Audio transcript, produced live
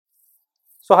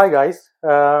So hi guys,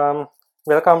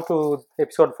 welcome to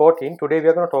episode 14. Today we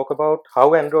are going to talk about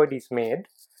how Android is made.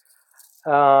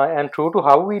 And true to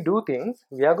how we do things,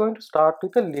 we are going to start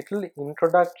with a little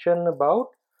introduction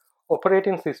about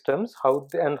operating systems, how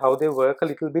they work a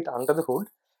little bit under the hood,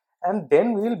 and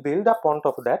then we'll build up on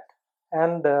top of that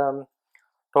and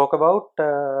talk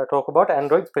about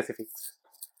Android specifics.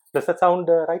 Does that sound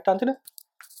right, Anjana?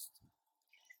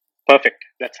 Perfect.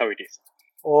 That's how it is.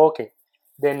 Okay,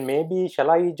 then maybe shall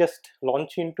I just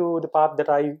launch into the part that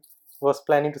I was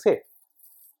planning to say?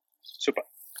 Super.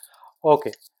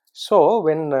 Okay, so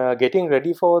when getting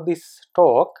ready for this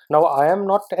talk, now I am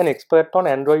not an expert on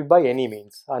Android by any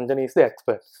means. Anjan is the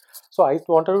expert. So I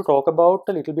wanted to talk about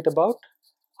a little bit about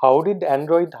how did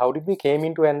we came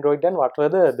into Android and what were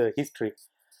the history.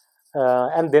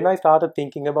 And then I started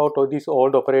thinking about all these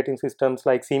old operating systems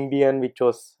like Symbian, which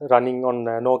was running on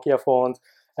Nokia phones.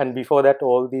 And before that,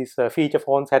 all these feature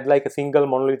phones had like a single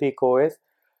monolithic OS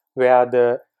where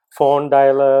the phone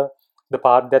dialer, the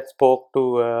part that spoke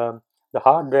to the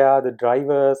hardware, the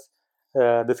drivers,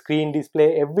 the screen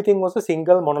display, everything was a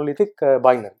single monolithic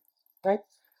binary, right?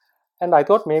 And I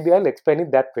thought maybe I'll explain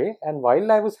it that way. And while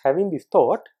I was having this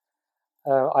thought,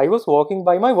 I was walking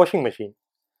by my washing machine.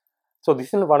 So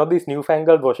this is one of these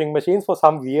newfangled washing machines. For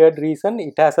some weird reason,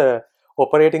 it has a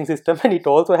operating system and it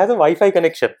also has a Wi-Fi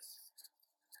connection.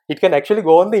 It can actually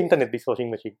go on the internet, this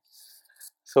washing machine.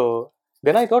 So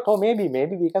then I thought, oh, maybe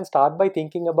we can start by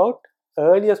thinking about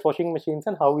earliest washing machines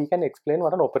and how we can explain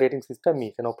what an operating system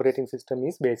is. An operating system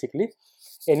is basically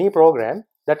any program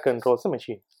that controls a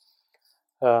machine.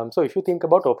 So if you think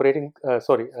about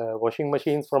washing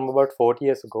machines from about 40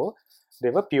 years ago, they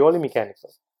were purely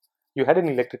mechanical. You had an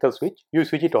electrical switch, you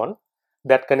switch it on,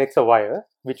 that connects a wire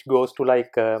which goes to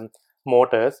like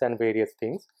motors and various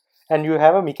things, and you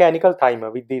have a mechanical timer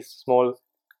with this small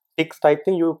ticks type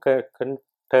thing. You can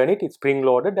turn it, it's spring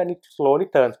loaded, and it slowly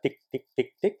turns tick tick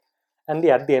tick tick, and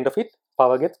at the end of it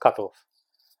power gets cut off.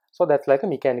 So that's like a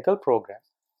mechanical program.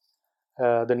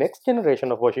 The next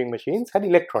generation of washing machines had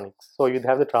electronics, so you'd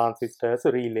have the transistors,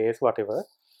 relays, whatever,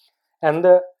 and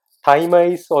the timer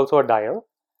is also a dial,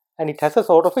 and it has a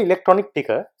sort of electronic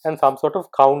ticker and some sort of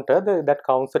counter that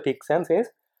counts the ticks and says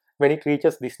when it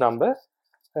reaches this number,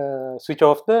 switch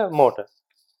off the motor.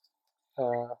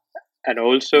 And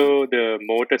also the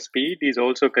motor speed is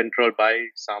also controlled by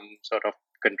some sort of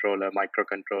controller,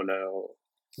 microcontroller,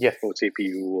 Yes, or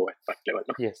CPU or at what level.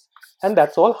 No? yes, and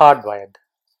that's all hardwired.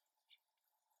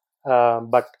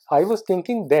 But I was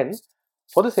thinking then,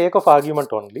 for the sake of argument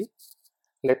only,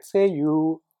 let's say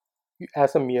you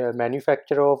as a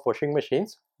manufacturer of washing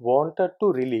machines wanted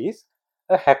to release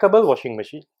a hackable washing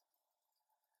machine.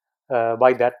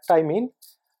 By that I mean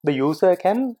the user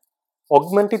can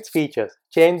augment its features,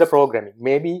 change the programming.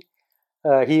 Maybe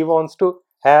he wants to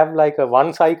have like a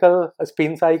one cycle, a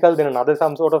spin cycle, then another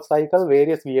some sort of cycle,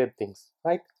 various weird things,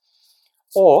 right?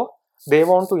 Or they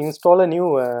want to install a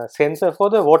new sensor for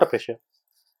the water pressure,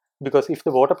 because if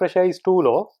the water pressure is too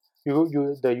low,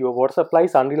 your water supply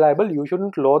is unreliable. You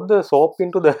shouldn't load the soap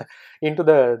into the into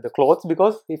the clothes,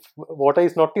 because if water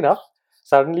is not enough,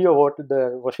 suddenly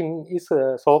the washing is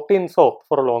soaked in soap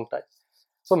for a long time.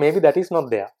 So maybe that is not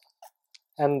there,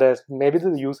 and maybe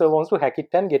the user wants to hack it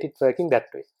and get it working that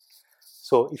way.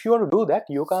 So if you want to do that,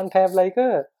 you can't have like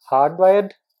a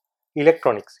hardwired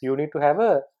electronics. You need to have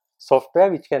a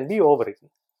software which can be overwritten.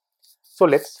 So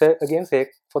let's again say,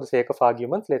 for the sake of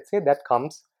arguments, let's say that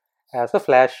comes as a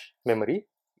flash memory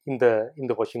in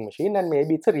the washing machine, and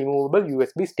maybe it's a removable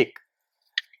USB stick.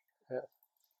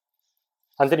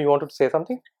 Anjan, you wanted to say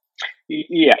something?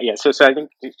 Yeah. So I think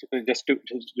just to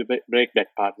break that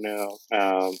part now,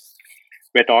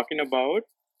 we're talking about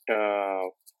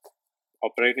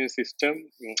operating system.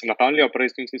 Not only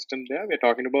operating system there, we're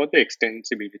talking about the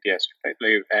extensibility aspect, right?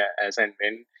 Like as and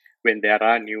when there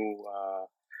are new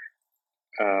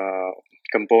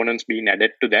components being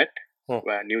added to that,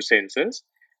 new sensors,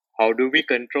 how do we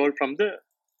control from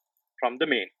the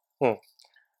main?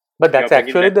 But You're that's bringing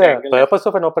actually that the angle purpose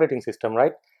of an operating system,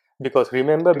 right? Because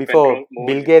remember, to before control more.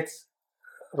 Bill Gates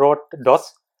wrote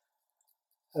DOS,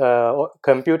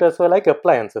 computers were like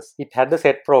appliances. It had a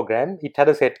set program, it had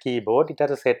a set keyboard, it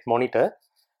had a set monitor,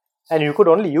 and you could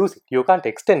only use it. You can't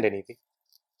extend anything.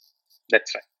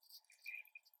 That's right.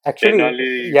 Then Actually,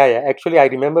 only yeah. Actually, I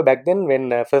remember back then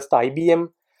when first IBM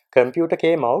computer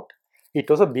came out, it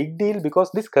was a big deal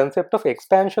because this concept of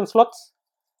expansion slots,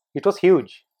 it was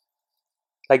huge.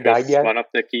 Like it the was idea, one of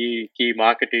the key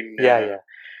marketing yeah.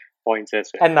 points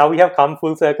as well. And now we have come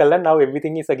full circle, and now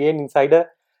everything is again inside a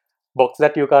box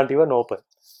that you can't even open.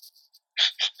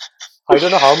 I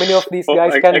don't know how many of these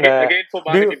guys can. Again for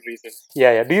marketing reasons.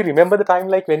 Yeah. Do you remember the time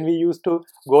like when we used to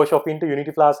go shopping to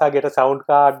Unity Plaza, get a sound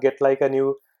card, get like a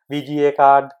new VGA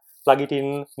card, plug it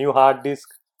in, new hard disk?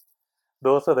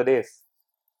 Those are the days.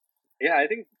 Yeah, I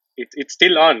think it's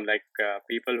still on. Like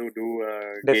people who do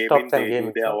gaming, Desktops and they do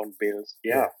gaming their stuff. own builds.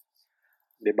 Yeah.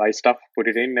 They buy stuff, put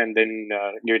it in, and then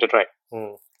give it a try.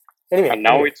 And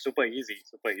now it's super easy.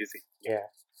 Yeah.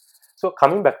 So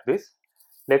coming back to this,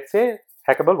 let's say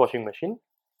hackable washing machine.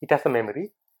 It has a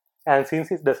memory, and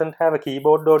since it doesn't have a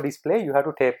keyboard or display, you have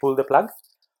to pull the plug,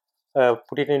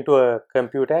 put it into a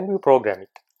computer, and you program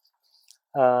it.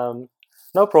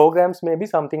 Now programs may be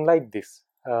something like this.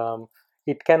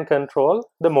 It can control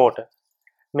the motor.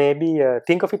 Maybe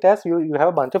think of it as you have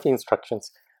a bunch of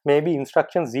instructions. Maybe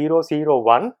instruction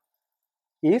 001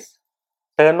 is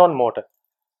turn on motor,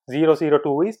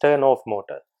 002 is turn off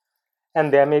motor,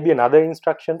 and there may be another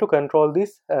instruction to control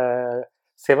this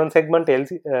 7-segment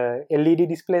LED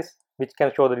displays which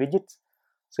can show the digits.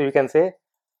 So you can say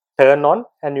turn on,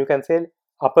 and you can say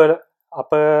upper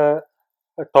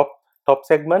top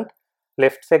segment,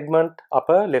 left segment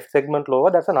upper, left segment lower,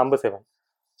 that's a number 7.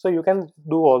 So you can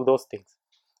do all those things,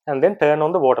 and then turn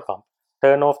on the water pump,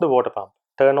 turn off the water pump,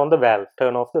 turn on the valve,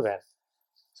 turn off the valve.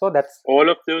 So that's all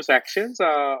of those actions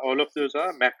all of those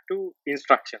are mapped to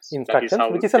instructions. That is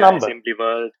how which is a number. Assembly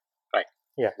world, right?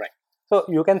 Yeah, right. So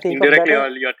you can think indirectly of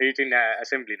that. You're teaching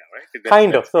assembly now, right?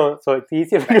 Kind of. So it's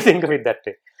easier when you think of it that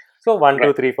way. So 1,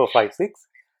 2, 3, 4, 5, 6.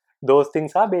 Those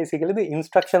things are basically the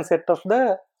instruction set of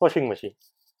the washing machine.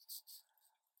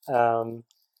 And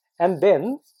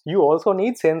then you also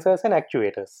need sensors and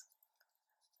actuators,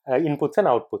 inputs and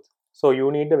outputs. So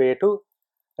you need a way to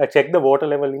check the water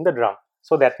level in the drum.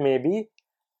 So that may be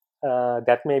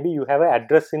you have an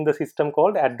address in the system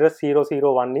called address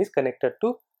 001 is connected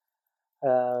to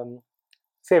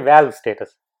say valve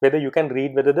status, whether you can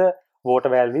read whether the water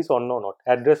valve is on or not.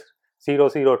 Address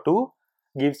 002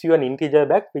 gives you an integer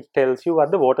back which tells you what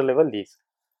the water level is.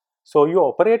 So your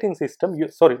operating system,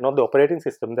 not the operating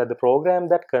system, that the program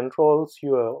that controls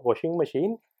your washing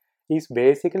machine is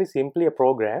basically simply a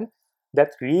program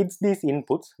that reads these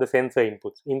inputs, the sensor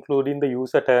inputs, including the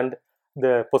user turned,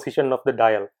 the position of the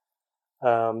dial,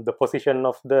 the position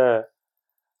of the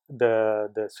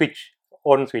switch,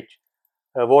 on switch,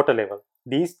 water level,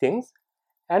 these things,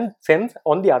 and sends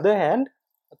on the other hand,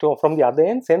 from the other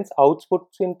end, sends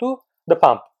outputs into the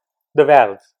pump, the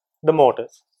valves, the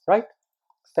motors, right?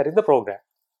 That is the program.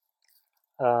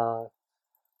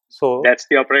 So that's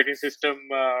the operating system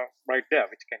right there,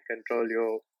 which can control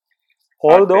your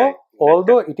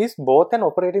although it is both an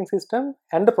operating system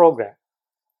and a program.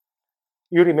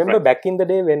 You remember back in the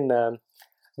day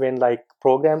when like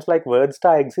programs like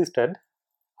WordStar existed,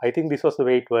 I think this was the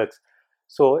way it works.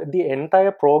 So the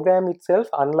entire program itself,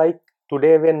 unlike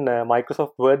today when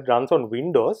Microsoft Word runs on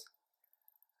Windows,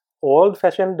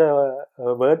 old-fashioned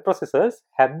word processors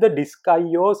had the disk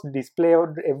IOs, display,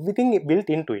 everything built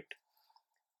into it.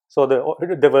 So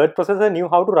the word processor knew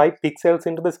how to write pixels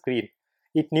into the screen.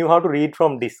 It knew how to read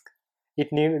from disk.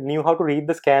 It knew how to read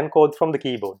the scan codes from the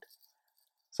keyboard.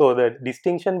 So the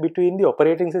distinction between the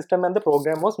operating system and the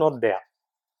program was not there.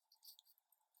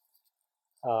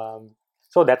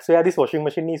 So that's where this washing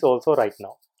machine is also right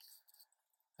now.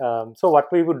 So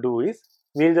what we would do is,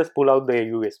 we'll just pull out the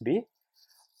USB,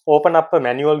 open up a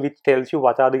manual which tells you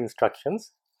what are the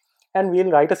instructions, and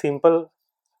we'll write a simple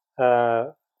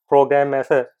program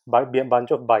as a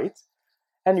bunch of bytes,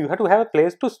 and you have to have a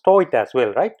place to store it as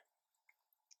well, right?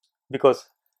 Because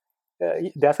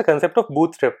there's a concept of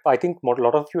bootstrap. I think a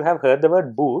lot of you have heard the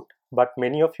word boot, but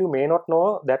many of you may not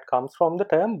know that comes from the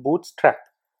term bootstrap.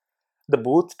 The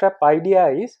bootstrap idea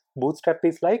is, bootstrap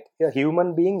is like a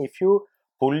human being. If you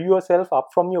pull yourself up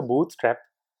from your bootstrap,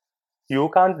 you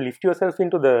can't lift yourself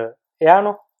into the air,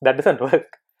 no? That doesn't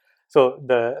work. So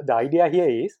the idea here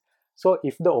is, so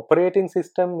if the operating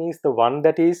system is the one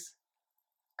that is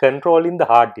controlling the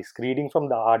hard disk, reading from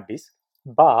the hard disk,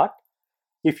 but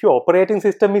if your operating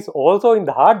system is also in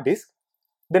the hard disk,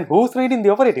 then who's reading the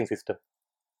operating system?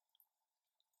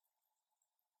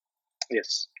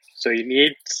 Yes. So you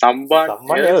need someone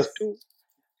else to.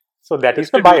 So that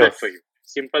is the BIOS for you.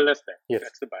 Simple as that. Yes,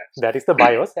 that's the BIOS. That is the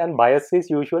BIOS, and BIOS is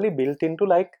usually built into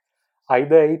like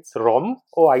either it's ROM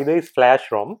or either it's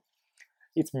flash ROM.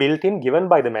 It's built in, given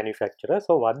by the manufacturer.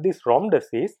 So what this ROM does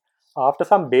is, after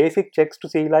some basic checks to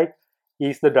see like,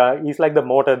 is like the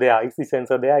motor there, is the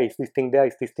sensor there, is this thing there,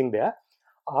 is this thing there.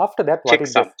 After that, what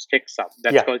it does? Checksum.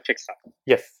 That's called checksum.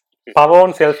 Yes. Power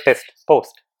on self test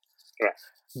post. Right.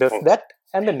 Does that,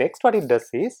 and the next what it does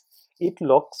is, it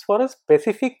looks for a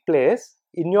specific place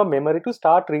in your memory to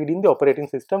start reading the operating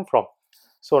system from.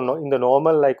 So no, in the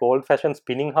normal like old-fashioned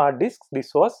spinning hard disks,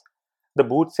 this was the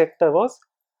boot sector was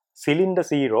cylinder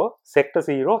 0, sector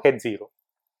 0, head 0.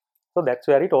 So that's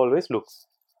where it always looks,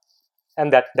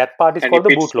 and that part is And called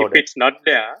the if bootloader. it's not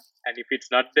there, and if it's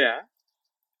not there,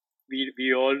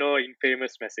 we all know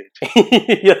infamous message.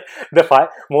 Yeah, the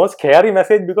most scary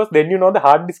message, because then you know the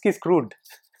hard disk is screwed.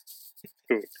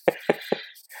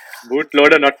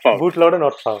 Bootloader not found. Bootloader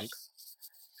not found.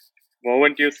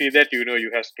 Moment you see that, you know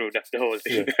you have screwed up the whole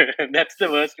thing. Yes. That's the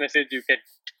worst message you can.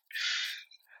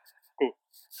 Cool.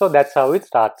 So that's how it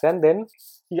starts, and then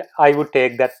yeah, I would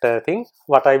take that thing.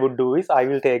 What I would do is I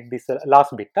will take this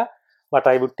last bit. What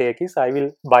I would take is I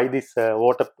will buy this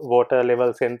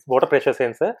water pressure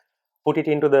sensor, put it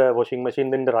into the washing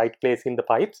machine in the right place in the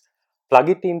pipes, plug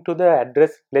it into the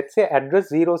address. Let's say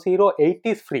address 008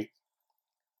 is free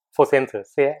for sensors.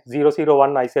 Say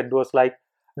 001 I said was like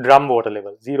drum water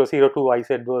level. 002 I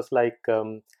said was like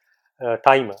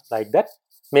timer, like that.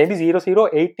 Maybe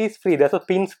 008 is free. There's a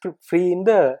pins free in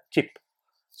the chip.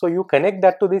 So you connect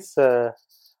that to this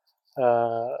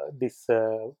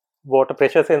water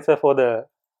pressure sensor for the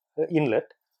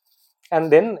inlet,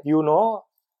 and then you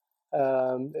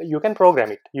can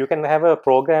program it. You can have a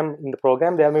program. In the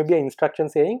program there may be an instruction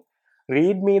saying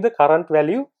read me the current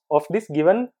value of this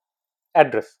given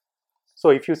address. So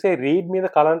if you say read me the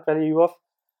current value of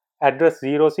address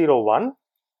 001,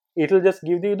 it will just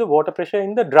give you the water pressure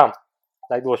in the drum,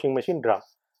 like washing machine drum.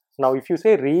 Now if you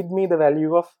say read me the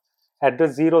value of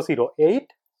address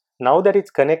 008, now that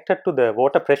it's connected to the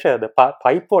water pressure, the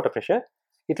pipe water pressure,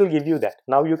 it will give you that.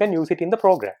 Now you can use it in the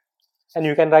program, and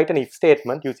you can write an if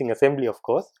statement using assembly, of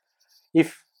course.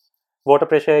 If water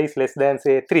pressure is less than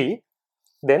say 3,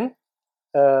 then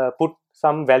put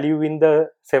some value in the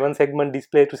 7 segment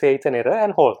display to say it's an error,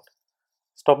 and hold.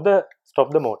 Stop the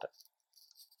motor.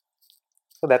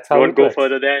 So that's how Don't it go works.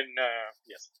 further than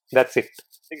yes. That's it.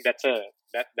 I think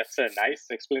that's a nice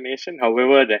explanation.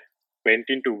 However, that went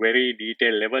into very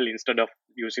detailed level instead of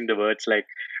using the words like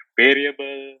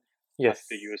variable. Yes.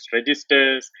 Have to use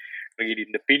registers, read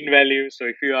in the pin value. So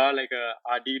if you are like a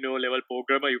Arduino level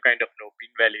programmer, you kind of know pin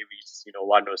value is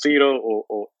 1 or 0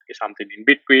 or something in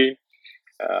between.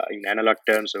 In analog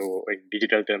terms or in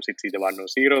digital terms, it's either 1 or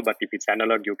 0. But if it's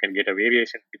analog, you can get a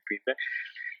variation between the.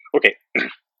 Okay.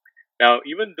 Now,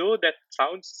 even though that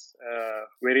sounds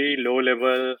very low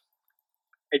level,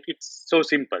 it's so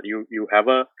simple. You have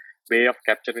a way of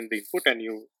capturing the input, and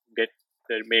you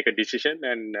make a decision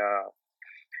and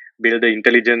build the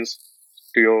intelligence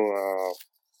to your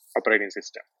operating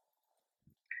system.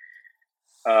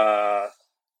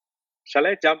 Shall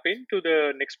I jump into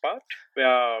the next part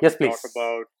where Yes, we talk please.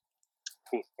 about?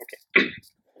 Cool. Okay.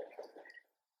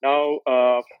 Now,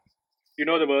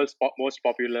 the world's most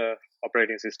popular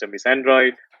operating system is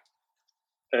Android.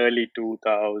 Early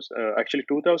 2000, actually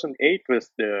 2008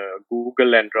 was the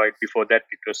Google Android. Before that,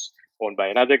 it was owned by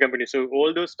another company. So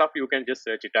all those stuff you can just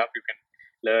search it up. You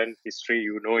can learn history.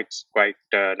 It's quite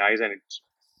nice, and it's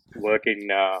working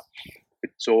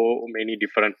with so many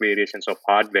different variations of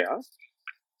hardware.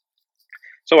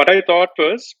 So what I thought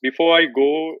was, before I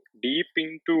go deep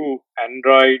into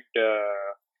Android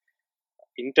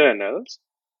internals,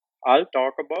 I'll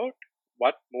talk about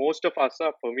what most of us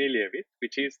are familiar with,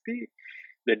 which is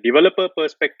the developer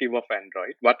perspective of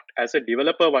Android. What as a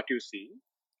developer, what you see,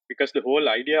 because the whole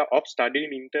idea of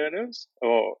studying internals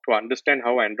or to understand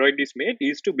how Android is made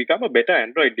is to become a better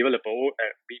Android developer, or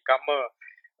become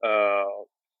a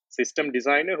system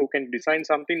designer who can design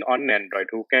something on Android,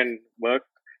 who can work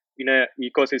in an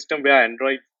ecosystem where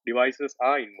Android devices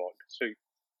are involved. So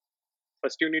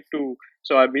first you need to,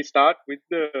 we start with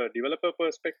the developer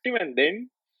perspective, and then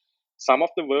some of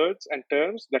the words and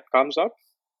terms that comes up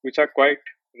which are quite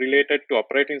related to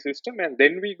operating system, and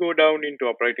then we go down into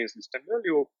operating system. Well,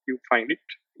 you find it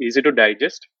easy to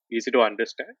digest, easy to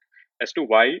understand as to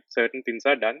why certain things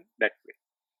are done that way.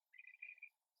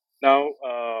 Now,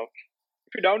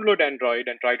 if you download Android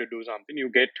and try to do something, you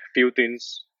get few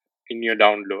things in your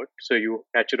download. So you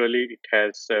naturally, it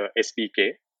has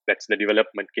SDK, that's the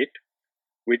development kit,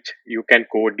 which you can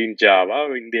code in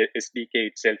Java. In the SDK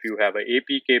itself, you have an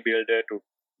APK builder to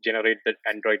generate the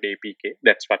Android APK.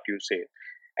 That's what you say.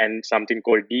 And something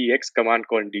called DX, command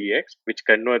called DX, which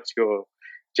converts your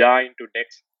Java into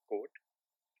DEX code.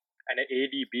 And an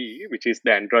ADB, which is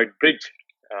the Android bridge.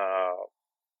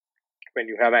 When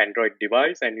you have an Android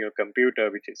device and your computer,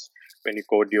 which is when you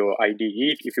code your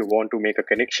IDE, if you want to make a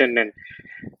connection and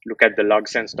look at the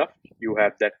logs and stuff, you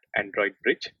have that Android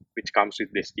bridge, which comes with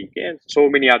the SDK and so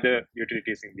many other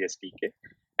utilities in the SDK.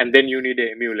 And then you need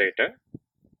an emulator.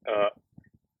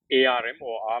 ARM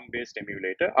or ARM-based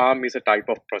emulator. ARM is a type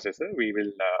of processor. We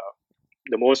will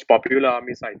the most popular ARM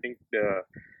is, I think, the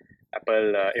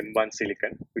Apple M1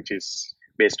 Silicon, which is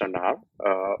based on ARM.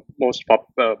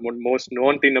 Most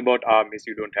known thing about ARM is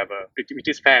you don't have which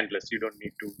is fanless. You don't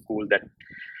need to cool that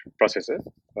processor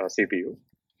CPU.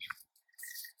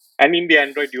 And in the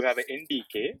Android, you have an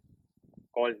NDK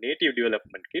called Native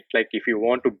Development Kit. Like if you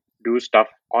want to do stuff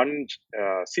on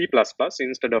C++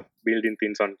 instead of building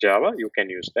things on Java, you can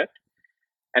use that.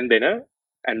 And then a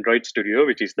Android Studio,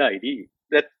 which is the IDE.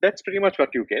 That's pretty much what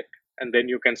you get. And then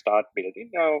you can start building.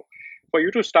 Now, for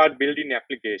you to start building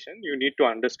application, you need to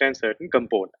understand certain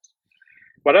components.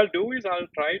 What I'll do is I'll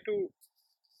try to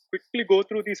quickly go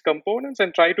through these components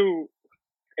and try to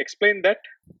explain that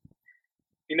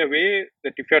in a way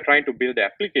that if you're trying to build the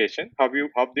application, how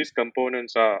these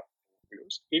components are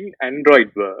used in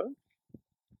Android world,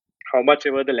 how much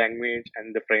ever the language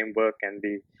and the framework and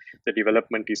the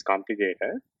development is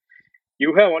complicated,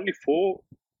 you have only 4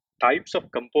 types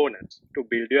of components to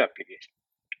build your application,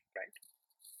 right?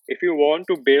 If you want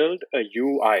to build a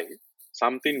UI,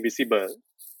 something visible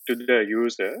to the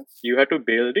user, you have to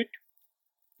build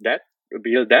that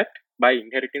by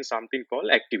inheriting something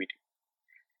called activity.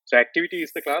 So activity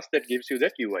is the class that gives you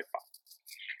that UI path.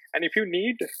 And if you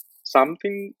need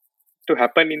something to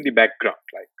happen in the background,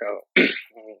 like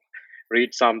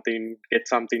read something, get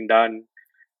something done,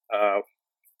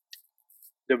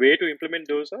 the way to implement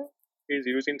those is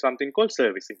using something called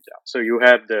service in Java. So you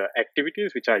have the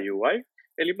activities, which are UI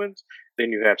elements.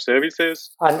 Then you have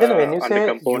services. And then when you say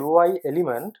component. UI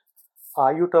element,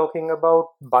 are you talking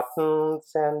about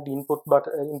buttons and input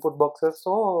boxes?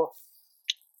 So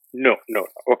No.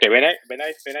 Okay, when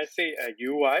I say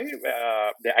UI,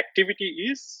 the activity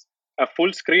is a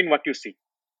full screen what you see.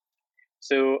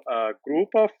 So a group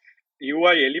of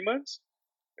UI elements,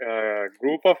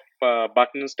 group of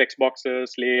buttons, text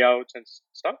boxes, layouts, and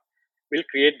stuff will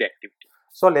create the activity.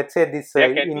 So let's say this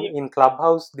in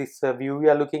Clubhouse, this view we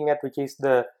are looking at, which is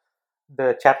the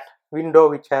chat window,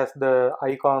 which has the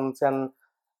icons and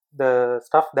the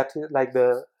stuff that is like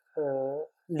the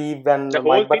leave and the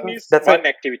mic whole buttons. thing is That's one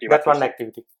activity. That's one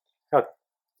activity. Okay.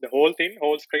 The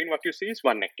whole screen, what you see is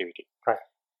one activity. Right.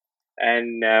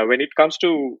 And when it comes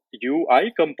to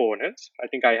UI components, I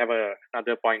think I have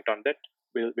another point on that.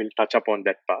 We'll touch upon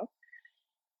that part.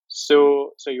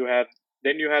 So you have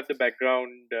the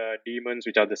background daemons,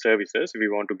 which are the services. We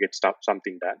want to get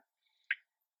something done.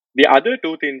 The other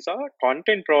 2 things are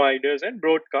content providers and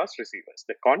broadcast receivers.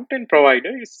 The content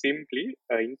provider is simply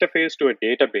an interface to a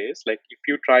database. Like if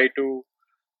you try to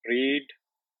read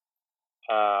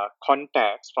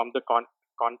contacts from the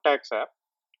contacts app,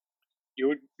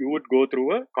 you would go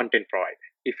through a content provider.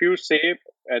 If you save,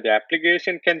 the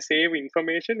application can save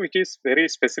information which is very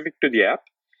specific to the app,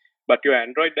 but your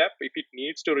Android app, if it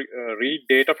needs to read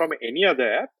data from any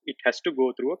other app, it has to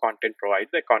go through a content provider.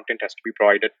 The content has to be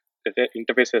provided, the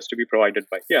interface has to be provided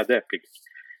by the other application.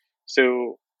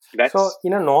 So that's so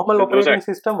in a normal operating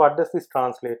system, what does this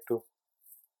translate to?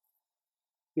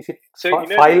 Is it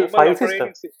file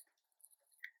system?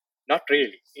 Not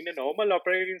really. In a normal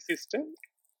operating system,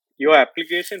 your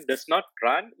application does not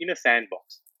run in a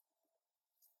sandbox.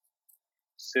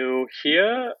 So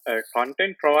here, a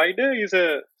content provider is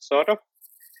a sort of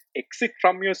exit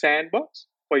from your sandbox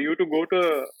for you to go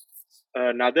to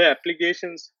another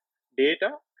application's data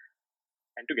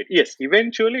and to get. Yes,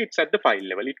 eventually it's at the file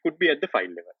level. It could be at the file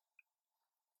level.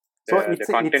 So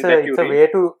it's a way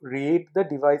to read the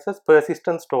device's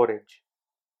persistent storage.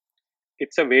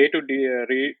 It's a way to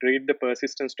read the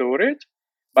persistent storage,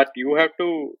 but you have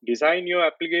to design your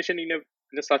application in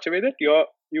such a way that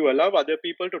you allow other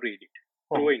people to read it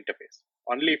through an interface.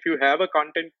 Only if you have a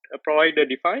content provider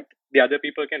defined, the other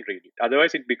people can read it.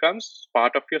 Otherwise, it becomes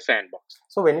part of your sandbox.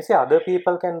 So when you say other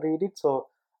people can read it, so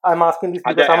I'm asking this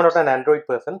because I'm not an Android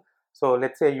person. So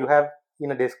let's say you have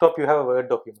in a desktop, you have a Word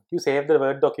document. You save the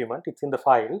Word document. It's in the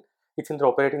file. It's in the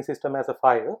operating system as a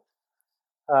file.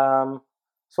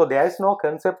 So there is no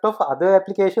concept of other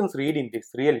applications reading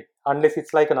this really, unless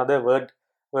it's like another Word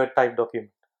type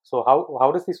document. So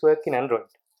how does this work in Android?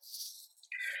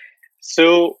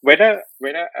 So when the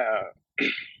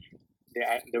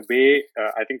way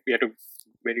I think we have to,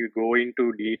 when you go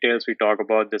into details, we talk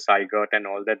about the Zygote and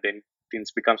all that, then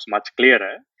things becomes much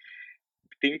clearer.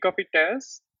 Think of it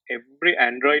as every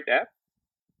Android app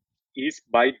is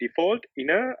by default in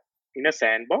a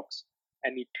sandbox,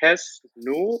 and it has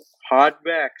no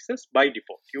hardware access by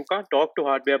default. You can't talk to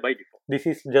hardware by default. This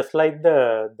is just like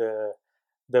the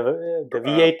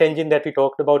V8 engine that we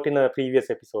talked about in a previous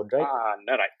episode, right?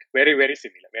 No, right. Very, very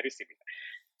similar. Very similar.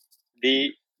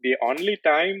 the only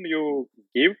time you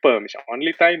give permission,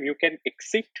 only time you can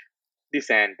exit the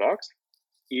sandbox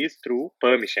is through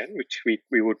permission, which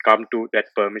we would come to that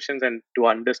permissions. And to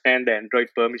understand the Android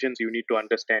permissions, you need to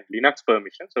understand Linux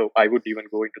permissions. So I would even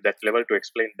go into that level to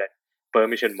explain that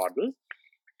permission model.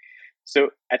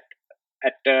 So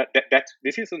that's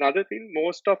this is another thing.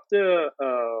 Most of the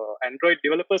Android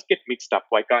developers get mixed up.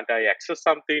 Why can't I access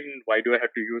something? Why do I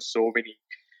have to use so many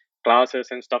classes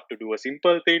and stuff to do a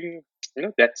simple thing?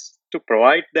 That's to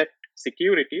provide that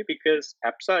security, because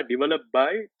apps are developed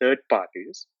by third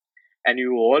parties, and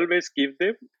you always give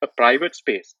them a private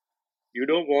space. You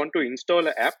don't want to install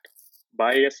an app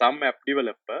by some app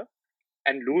developer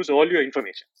and lose all your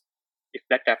information. If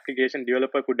that application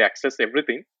developer could access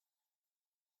everything,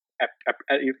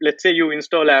 if, let's say you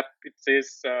install app, it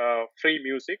says free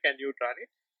music, and you run it,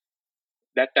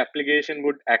 that application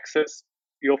would access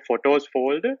your photos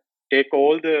folder, take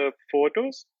all the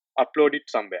photos, upload it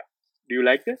somewhere. Do you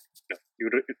like that? No.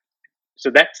 So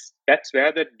that's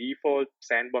where the default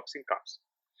sandboxing comes.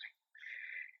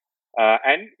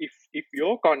 And if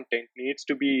your content needs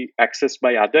to be accessed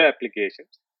by other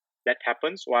applications, that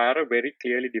happens via a very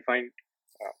clearly defined,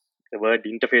 the word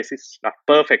interface is not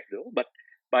perfect though, but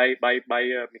by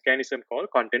a mechanism called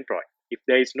content provide. If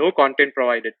there is no content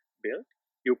provided built,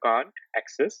 you can't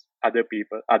access other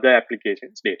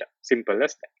applications data. Simple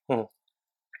as that. Hmm.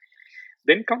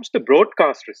 Then comes the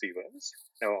broadcast receivers.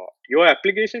 Now, your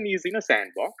application is in a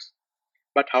sandbox,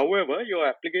 but however, your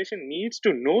application needs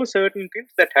to know certain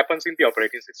things that happens in the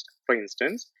operating system. For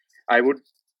instance,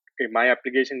 my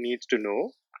application needs to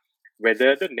know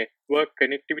whether the network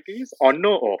connectivity is on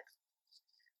or off,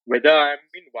 whether I'm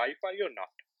in Wi-Fi or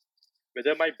not,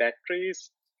 whether my battery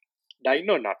is dying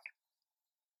or not.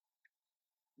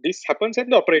 This happens at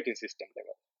the operating system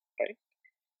level, right?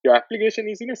 Your application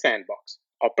is in a sandbox.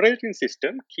 Operating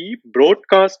system keep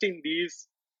broadcasting these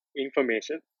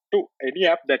information to any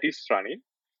app that is running.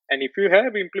 And if you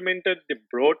have implemented the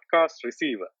broadcast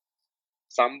receiver,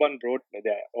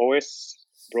 the OS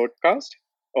broadcast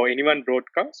or anyone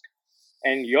broadcast,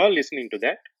 and you're listening to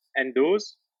that, and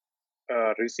those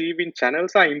receiving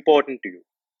channels are important to you.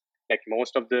 Like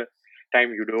most of the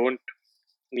time, you don't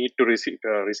need to receive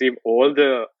uh,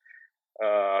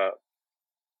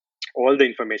 all the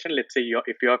information. Let's say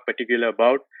if you're particular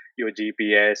about your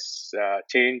GPS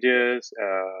changes,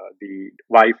 the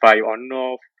Wi-Fi on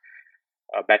off,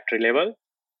 battery level,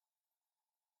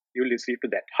 you receive to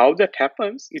that. How that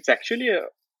happens? It's actually a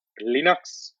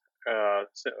Linux.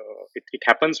 It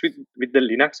happens with the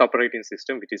Linux operating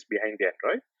system, which is behind the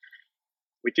Android,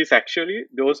 which is actually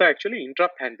those are actually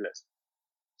interrupt handlers.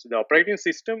 So the operating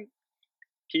system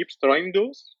keeps throwing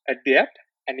those at the app,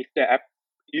 and if the app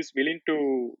is willing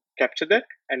to capture that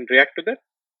and react to that,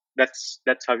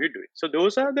 that's how you do it. So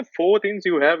those are the four things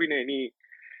you have in any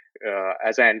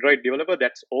as an Android developer.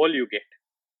 That's all you get.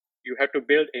 You have to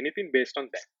build anything based on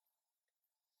that.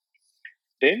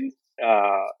 Then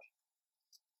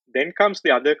then comes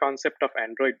the other concept of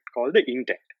Android called the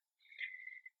intent.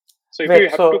 So if Wait, you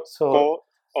have to call,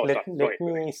 let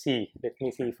me see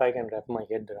if I can wrap my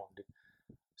head around it.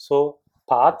 So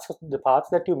the paths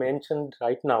that you mentioned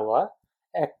right now are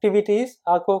activities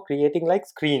are creating like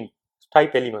screen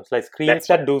type elements, like screens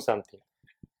that do something.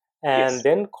 And yes.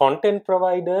 then content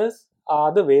providers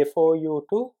are the way for you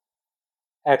to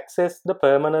access the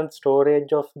permanent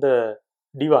storage of the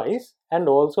device and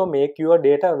also make your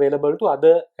data available to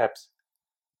other apps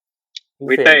in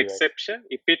the With same the device. exception,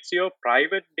 if it's your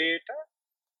private data,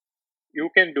 you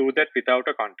can do that without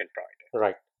a content provider.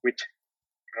 Right.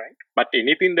 Right. But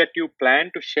anything that you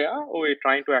plan to share or you're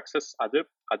trying to access other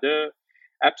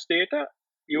apps data,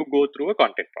 you go through a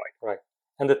content provider. Right.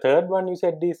 And the third one you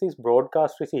said this is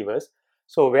broadcast receivers.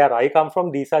 So where I come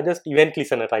from, these are just event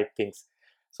listener type things.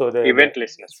 So Event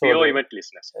listeners, pure event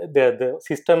listeners. the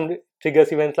system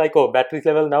triggers events like, oh, battery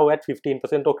level now at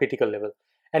 15% or critical level,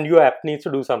 and your app needs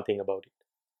to do something about it.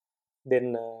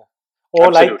 Then or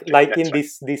Absolutely, like that's in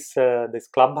right. this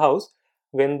clubhouse,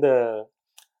 when the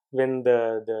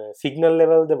signal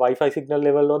level, the Wi-Fi signal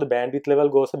level or the bandwidth level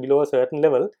goes below a certain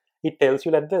level, it tells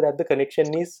you that the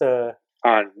connection is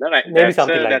Right. maybe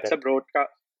something like That's that. a broadcast.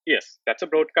 Yes, that's a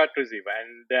broadcast receiver,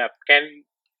 and the app can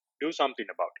do something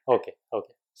about it.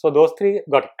 Okay. So those three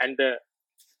got it. And the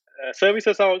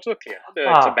services are also clear.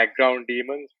 It's a Ah, background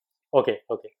daemon. okay.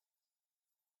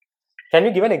 Can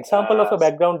you give an example of a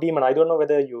background daemon? I don't know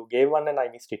whether you gave one and I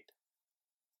missed it.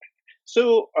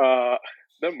 So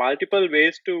there are multiple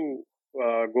ways to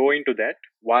go into that.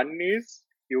 One is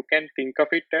you can think of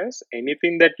it as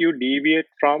anything that you deviate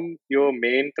from your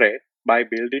main thread by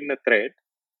building a thread.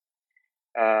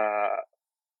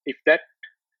 If that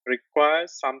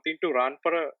requires something to run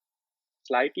for a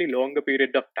slightly longer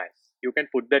period of time, you can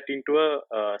put that into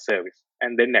a service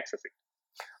and then access it.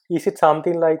 Is it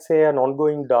something like, say, an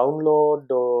ongoing download,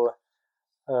 or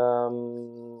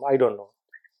I don't know?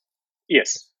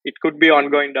 Yes, it could be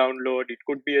ongoing download. It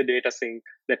could be a data sync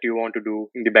that you want to do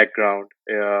in the background.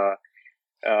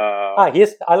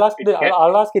 Yes, It can.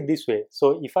 I'll ask it this way.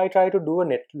 So if I try to do a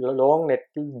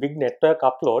big network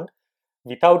upload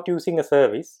without using a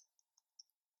service,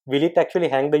 will it actually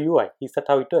hang the UI? Is that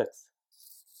how it works?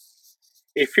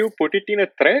 If you put it in a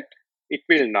thread, it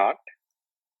will not.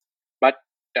 But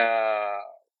uh,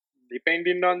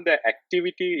 depending on the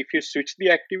activity, if you switch the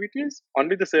activities,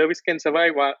 only the service can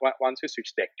survive once you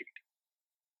switch the activity.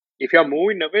 If you are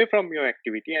moving away from your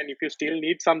activity and if you still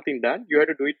need something done, you have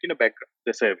to do it in a background,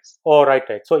 the service. Oh, right.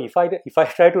 So if I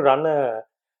try to run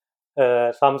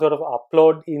some sort of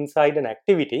upload inside an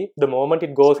activity, the moment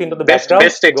it goes into the Best background,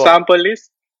 best gone. example is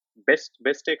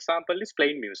best example is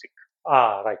playing music.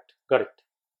 Right, got it.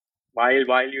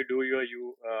 While you do your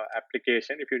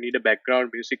application, if you need a background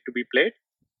music to be played,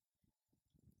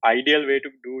 ideal way to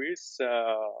do is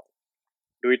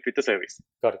do it with a service.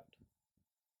 Got it.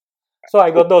 So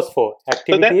I Cool. got those four So that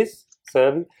activities.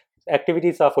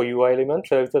 Activities are for UI elements,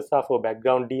 services are for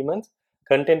background daemons,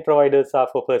 content providers are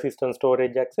for persistent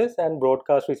storage access, and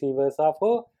broadcast receivers are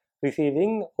for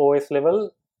receiving OS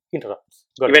level interrupts.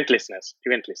 Got it. event listeners.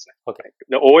 Okay. Right?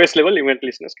 The OS level event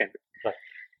listeners can be. Right.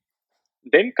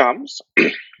 Then comes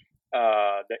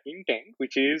the intent,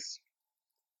 which is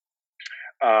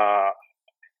uh,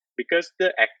 because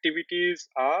the activities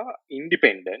are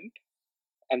independent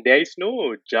and there is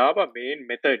no Java main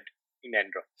method in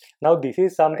Android. Now this is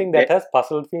Right? something that has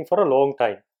puzzled me for a long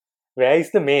time. Where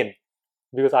is the main?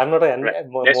 Because I'm not a Right.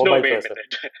 There's no mobile main person.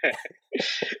 method.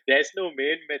 There's no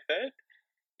main method.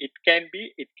 It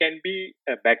can be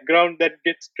a background that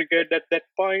gets triggered at that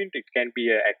point. It can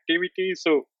be an activity.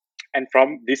 So, and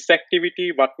from this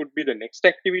activity, what would be the next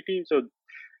activity? So,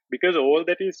 because all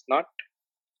that is not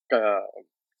uh,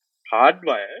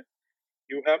 hardwired,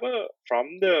 you have a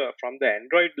from the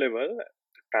Android level,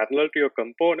 parallel to your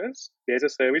components, there's a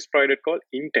service provider called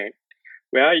intent,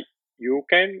 where you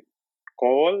can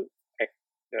call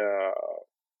uh,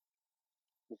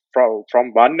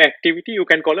 from one activity you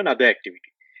can call another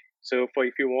activity. So for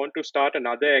if you want to start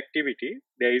another activity,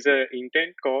 there is a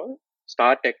intent call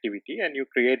start activity, and you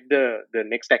create the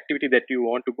next activity that you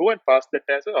want to go and pass that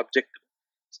as an object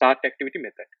start activity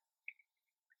method.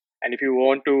 And if you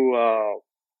want to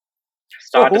So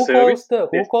start a service,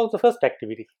 who calls the first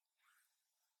activity?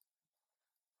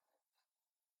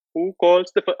 who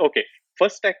calls the okay,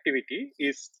 first activity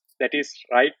is that is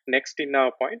right next in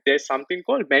our point. There's something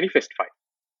called manifest file.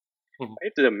 Mhm.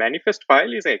 Right? The manifest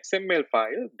file is an XML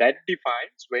file that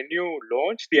defines when you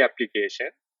launch the application,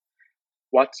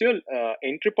 what's your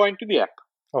entry point to the app.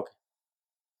 Okay.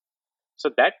 So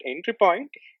that entry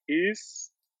point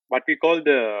is what we call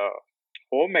the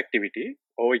home activity,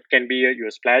 or it can be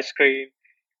your splash screen,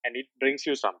 and it brings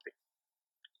you something.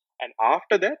 And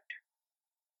after that,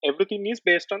 everything is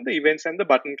based on the events and the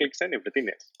button clicks and everything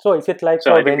else. So is it like, So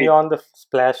so I think when you're on the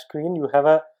splash screen, you have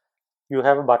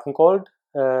a button called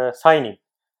sign in,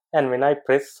 and when I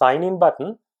press sign in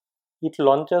button, it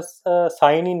launches a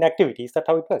sign in activity. Is that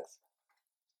how it works?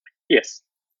 yes.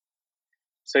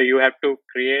 So you have to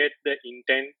create the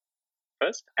intent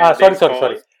first, and Sorry, then sorry,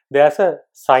 sorry. call. There's a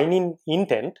sign in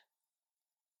intent,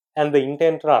 and the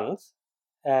intent runs,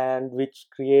 and which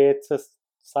creates a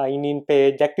sign in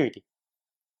page activity.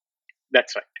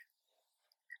 That's right.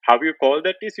 How you call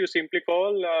that is you simply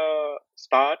call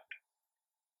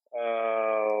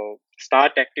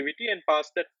start activity and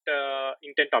pass that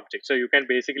intent object. So you can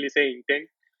basically say intent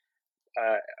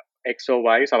uh, x or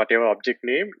y, so whatever object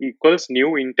name equals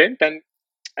new intent and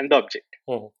the object.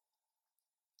 Mhm.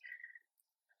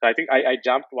 So I think I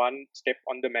jumped one step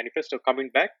on the manifest. So coming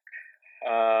back,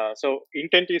 so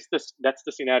intent is that's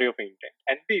the scenario of intent,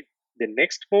 and the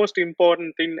next most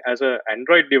important thing as a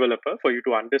Android developer for you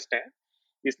to understand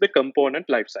is the component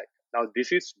lifecycle. Now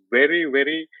this is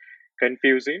very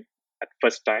confusing at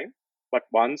first time, but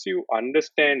once you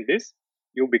understand this,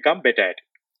 you become better at it.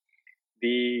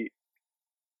 The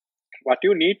what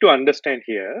you need to understand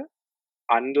here,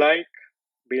 unlike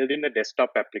building a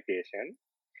desktop application,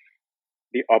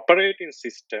 the operating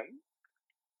system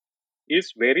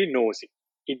is very nosy.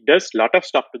 It does a lot of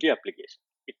stuff to the application.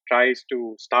 It tries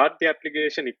to start the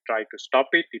application, it tries to stop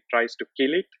it, it tries to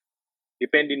kill it,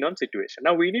 depending on situation.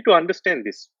 Now we need to understand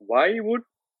this. Why would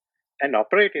an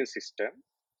operating system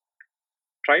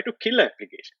try to kill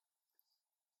application?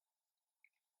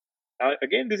 Now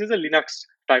again, this is a Linux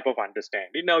type of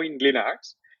understanding. Now in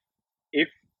Linux, if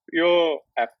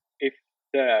if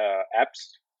the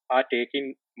apps are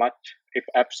taking much, if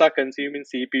apps are consuming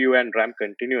CPU and RAM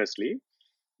continuously,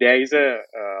 there is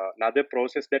another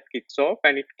process that kicks off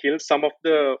and it kills some of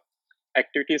the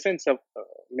activities and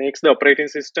makes the operating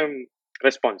system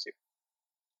responsive.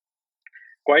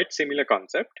 Quite similar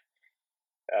concept.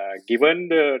 Given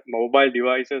the mobile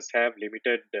devices have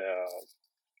limited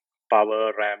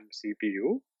power, RAM,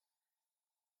 CPU,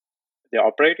 the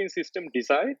operating system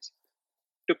decides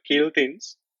to kill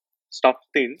things, stop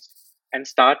things, and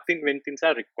start things when things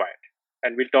are required.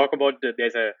 And we'll talk about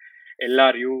there's a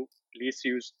LRU, least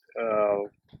used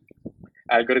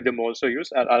algorithm also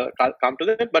used. I'll come to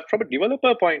that. But from a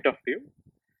developer point of view,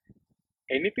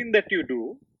 anything that you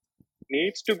do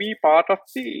needs to be part of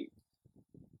the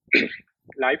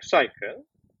life cycle.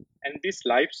 And this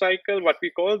life cycle, what we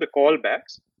call the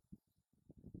callbacks,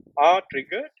 are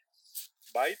triggered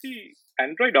by the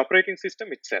Android operating system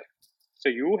itself. So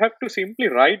you have to simply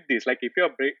write this. Like if you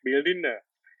are building an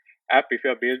app, if you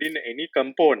are building any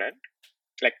component,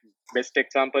 like best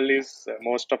example is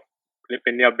most of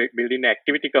when you are building an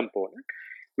activity component,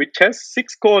 which has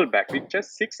 6 callbacks, which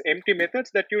has 6 empty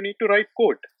methods that you need to write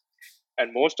code.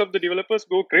 And most of the developers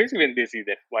go crazy when they see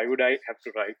that. Why would I have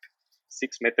to write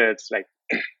 6 methods like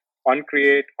on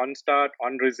create, on start,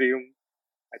 on resume?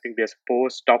 I think there's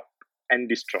post, stop, and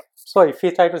destroy. So if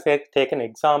we try to take an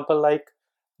example like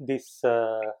this,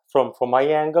 from my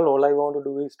angle, all I want to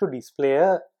do is to display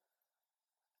a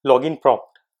login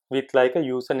prompt with like a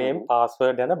username,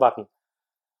 password, and a button.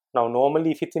 Now,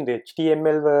 normally, if it's in the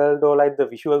HTML world or like the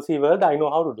Visual C world, I know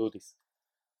how to do this.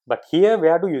 But here,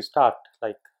 where do you start?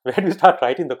 Like, where do you start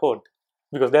writing the code?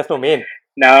 Because there's no main.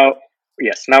 Now,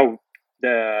 yes, now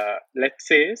let's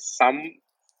say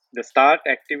the start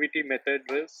activity method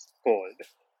was called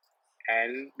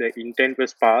and the intent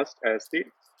was passed as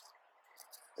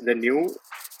the new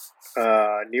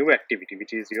activity,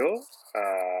 which is your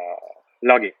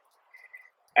login,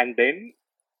 and then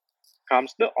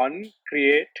comes the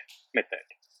onCreate method.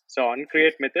 So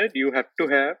onCreate method, you have to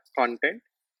have content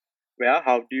where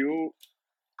how do you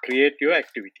create your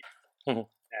activity,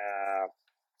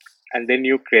 and then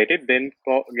you create it. Then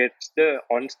gets the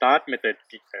onStart method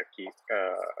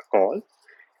call.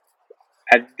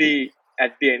 At the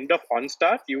end of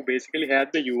onStart, you basically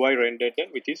have the UI rendered done,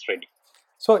 which is ready.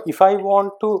 So if I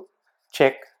want to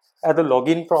check at the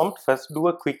login prompt, first do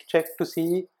a quick check to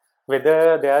see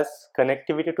whether there's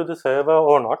connectivity to the server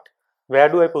or not. Where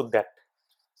do I put that?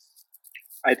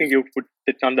 I think you put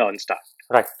it on the onStart.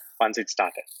 Right. Once it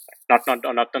started. Not on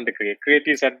the create. Create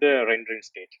is at the rendering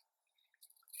stage.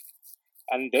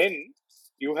 And then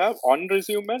you have on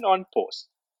resume and on post.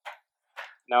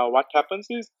 Now what happens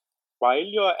is while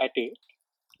you're at it,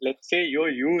 let's say your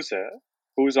user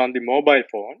who's on the mobile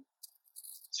phone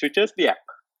switches the app.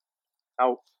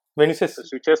 Now when you say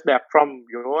switches the app from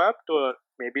your app to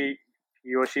maybe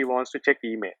he or she wants to check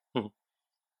email.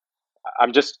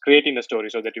 I'm just creating a story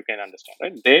so that you can understand,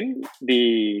 right? Then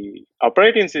the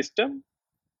operating system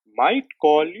might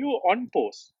call you on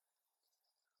post,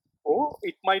 or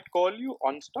it might call you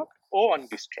on stop or on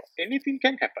destroy. Anything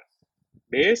can happen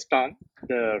based on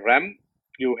the RAM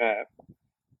you have,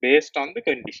 based on the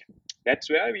condition. That's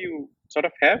where you sort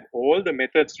of have all the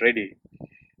methods ready.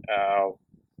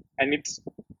 And it's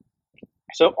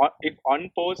so if on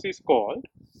post is called,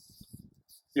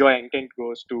 your intent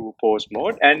goes to post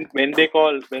mode, and when the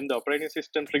operating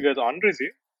system triggers on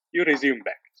resume, you resume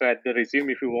back. So at the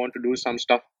resume, if you want to do some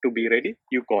stuff to be ready,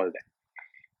 you call that.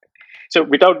 So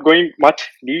without going much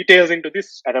details into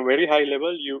this, at a very high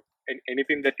level,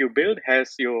 anything that you build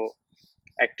has your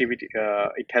activity.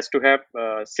 It has to have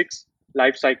 6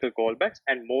 lifecycle callbacks,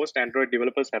 and most Android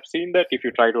developers have seen that. If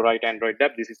you try to write Android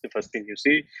app, this is the first thing you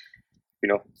see.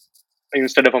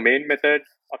 Instead of a main method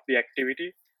of the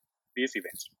activity, these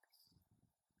events.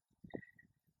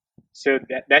 So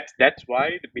that's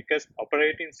why, because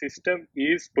operating system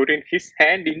is putting his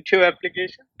hand into your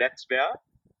application, that's where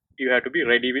you have to be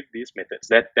ready with these methods.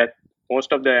 That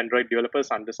most of the Android developers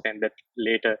understand that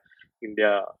later in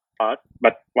their part,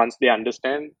 but once they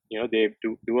understand, they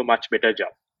do a much better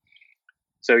job.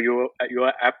 So your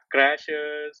app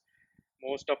crashes,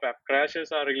 most of app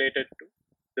crashes are related to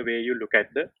the way you look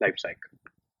at the life cycle,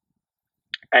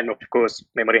 and of course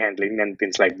memory handling and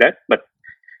things like that. But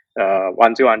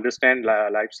once you understand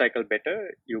life cycle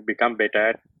better, you become better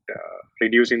at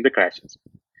reducing the crashes.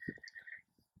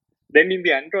 Then in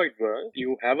the Android world,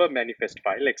 you have a manifest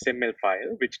file, XML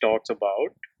file, which talks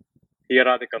about here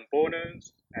are the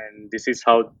components, and this is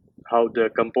how the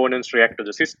components react to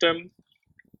the system.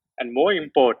 And more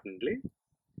importantly,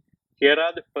 here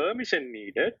are the permission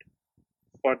needed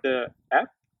for the app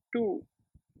to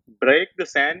break the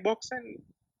sandbox and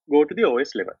go to the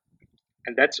OS level.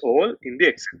 And that's all in the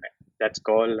XML. That's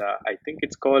called, I think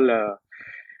it's called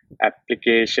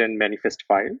application manifest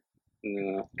file,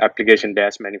 application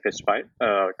dash manifest file.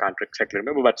 Can't exactly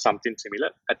remember, but something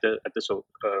similar at the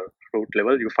root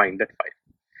level. You find that file.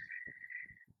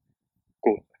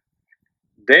 Cool.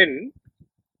 Then,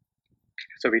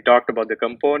 so we talked about the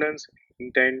components,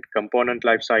 intent, component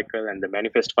lifecycle, and the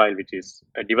manifest file, which is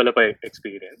a developer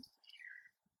experience.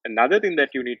 Another thing that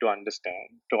you need to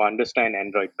understand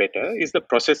Android better is the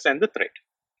process and the thread.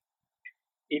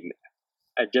 In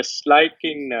just like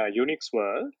in Unix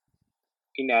world,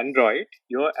 in Android,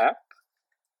 your app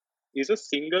is a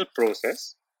single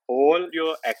process. All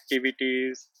your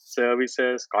activities,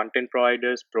 services, content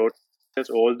providers,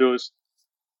 processes, all those.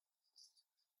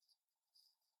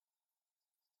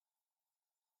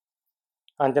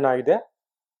 Anjan, are you there?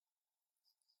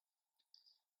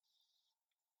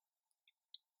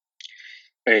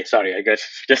 Hey, sorry, I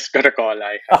guess just got a call.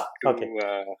 I have to Okay.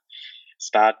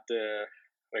 start the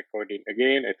recording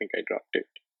again. I think I dropped it.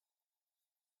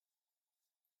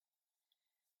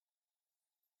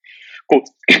 Cool.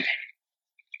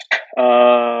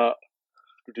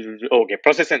 Okay,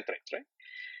 process and threads, right?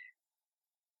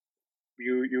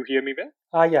 You hear me well?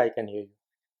 Yeah, I can hear you.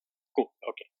 Cool.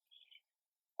 Okay.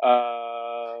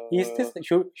 Is this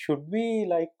should we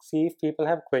like see if people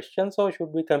have questions, or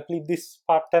should we complete this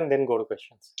part and then go to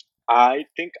questions? I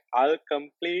think I'll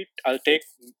take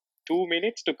 2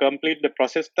 minutes to complete the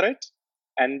process threads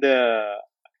and the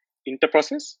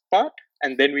interprocess part,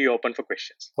 and then we open for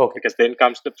questions. Okay. Because then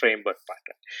comes the framework part.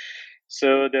 Right?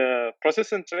 So the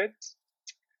process and threads,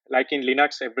 like in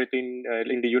Linux, everything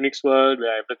in the Unix world,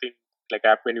 where everything like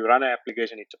app, when you run an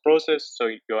application, it's a process. So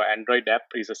your Android app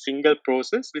is a single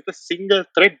process with a single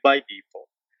thread by default.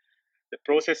 The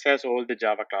process has all the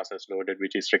Java classes loaded,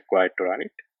 which is required to run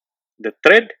it. The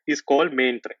thread is called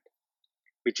main thread,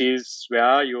 which is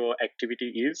where your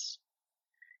activity is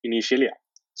initially.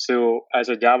 So as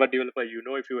a Java developer, you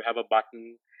know, if you have a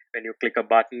button, when you click a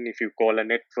button, if you call a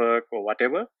network or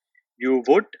whatever, you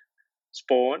would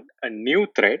spawn a new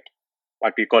thread,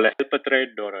 what we call a helper thread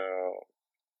or a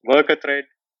worker thread.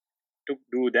 To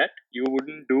do that, you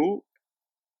wouldn't do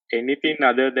anything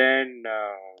other than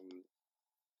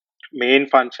main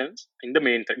functions in the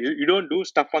main thread. You don't do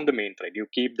stuff on the main thread. You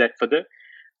keep that for the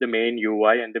main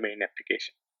UI and the main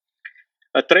application.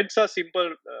 Threads are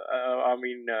simple,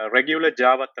 regular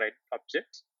Java thread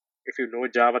objects. If you know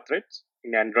Java threads,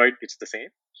 in Android, it's the same.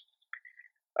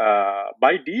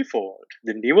 By default,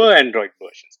 the newer Android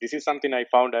versions, this is something I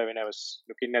found when I was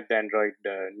looking at the Android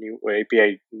new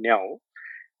API now.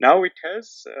 Now it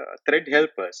has thread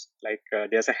helpers, like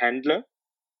there's a handler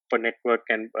for network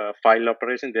and file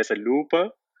operation. There's a looper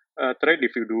thread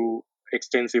if you do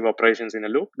extensive operations in a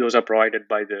loop. Those are provided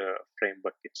by the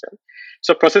framework itself.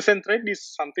 So process and thread is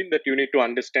something that you need to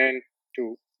understand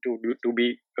to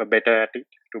be better at it,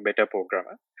 to better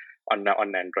programmer on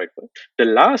Android world. The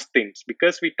last things,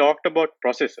 because we talked about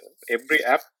processors, every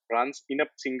app runs in a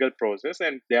single process,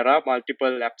 and there are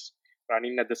multiple apps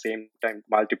running at the same time,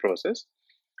 multi-process,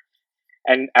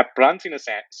 and app runs in a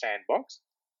sandbox.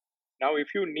 Now, if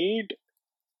you need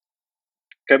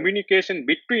communication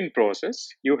between process,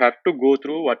 you have to go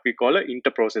through what we call a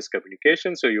inter-process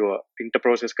communication. So your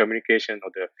inter-process communication,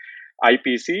 or the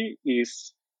IPC,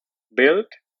 is built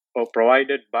or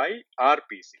provided by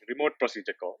RPC, remote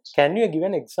procedure calls. Can you give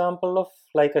an example of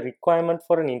like a requirement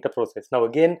for an interprocess? Now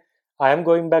again, I am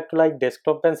going back to like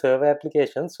desktop and server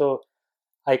applications, so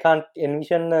I can't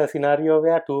envision a scenario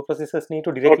where two processes need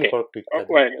to directly talk to each other.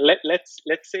 Well, let's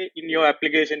say in your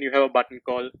application you have a button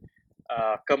called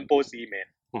compose email.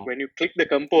 When you click the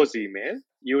compose email,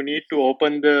 you need to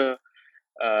open the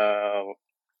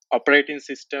operating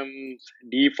system's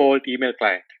default email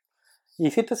client.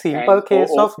 Is it a simple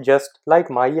case of just like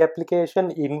my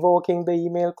application invoking the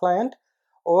email client,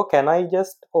 or can I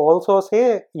just also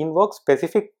say invoke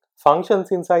specific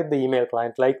functions inside the email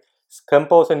client, like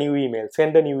compose a new email,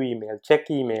 send a new email,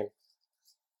 check email?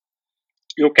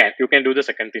 You can do the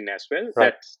second thing as well.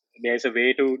 Right. There's a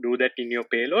way to do that in your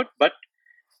payload, but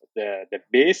the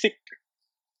basic,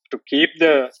 to keep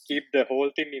the whole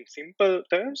thing in simple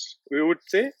terms, we would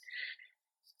say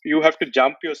you have to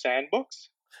jump your sandbox,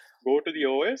 go to the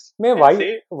OS.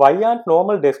 Why aren't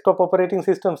normal desktop operating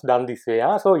systems done this way?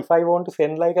 So if I want to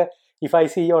send if I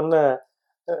see on a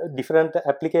different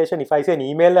application, if I say an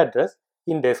email address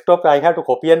in desktop, I have to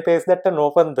copy and paste that and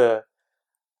open the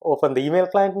email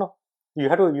client. No, you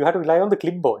have to rely on the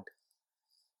clipboard.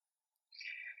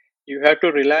 You have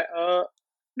to rely.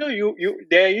 No,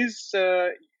 there is.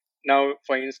 now,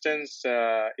 for instance,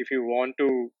 if you want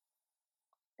to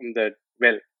in the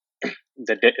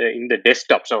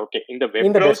desktop. So okay, in the web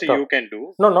In the browser desktop. you can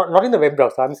do. No, not in the web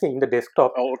browser. I'm saying in the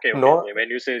desktop. Oh, okay. No, When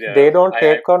you say they don't I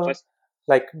take on, first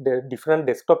like, the different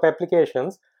desktop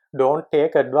applications don't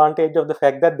take advantage of the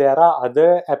fact that there are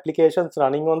other applications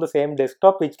running on the same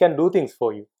desktop which can do things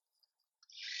for you.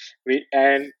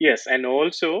 and yes, and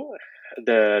also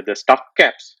the stock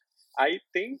caps. I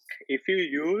think if you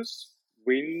use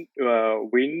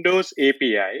Windows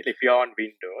API, if you're on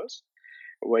Windows,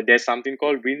 where there's something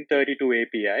called Win32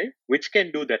 API, which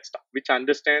can do that stuff, which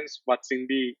understands what's in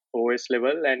the OS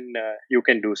level, and you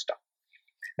can do stuff.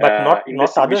 But not In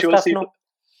the other Visual stuff. C, No,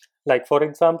 like, for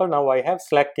example, now I have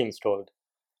Slack installed,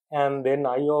 and then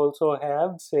I also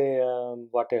have, say,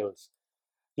 what else?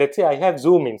 Let's say I have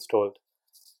Zoom installed.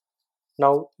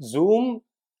 Now Zoom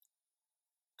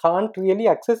can't really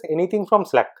access anything from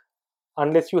Slack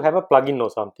unless you have a plugin or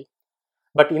something.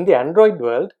 But in the Android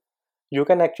world, you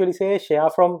can actually say share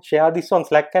this on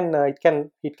Slack, and it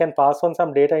can pass on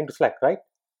some data into Slack, right?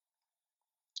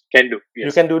 can do, You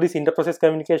yes. can do this inter-process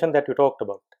communication that you talked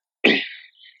about.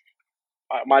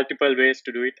 Multiple ways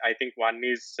to do it. I think one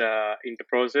is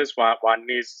inter-process. One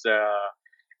is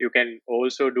you can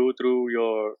also do through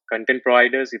your content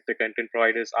providers if the content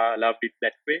providers are allowed it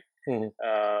that way.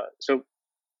 So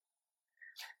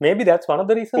Maybe that's one of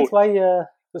the reasons cool. why.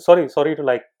 Sorry to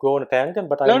like go on a tangent,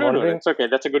 but I'm No. wondering, That's okay.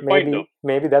 That's a good point, though.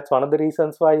 maybe that's one of the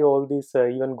reasons why all these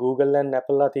even Google and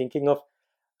Apple are thinking of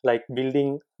like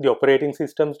building the operating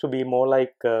systems to be more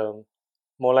like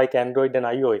Android than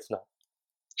iOS now.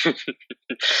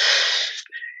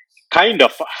 Kind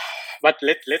of, but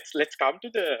let's come to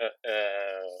the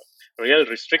real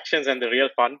restrictions and the real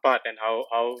fun part, and how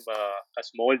a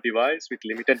small device with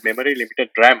limited memory, limited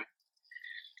RAM,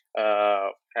 uh,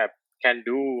 have, can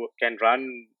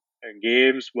run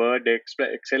games, Word,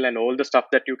 Excel, and all the stuff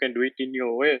that you can do it in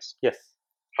your OS. Yes.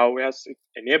 How has it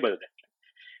enabled that?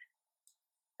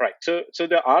 Right. So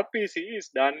the RPC is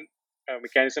done a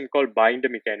mechanism called binder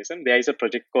mechanism. There is a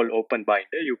project called Open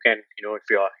Binder. You can, if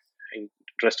you are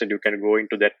interested, you can go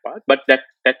into that part. But that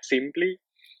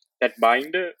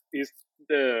binder is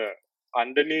the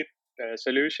underneath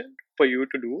solution for you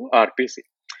to do RPC.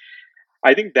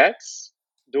 I think that's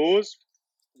those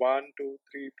 1, 2,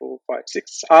 3, 4, 5,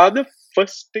 6 are the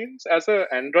first things as an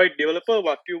Android developer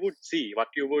what you would see, what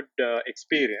you would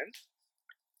experience.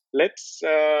 Let's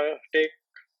take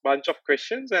bunch of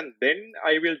questions, and then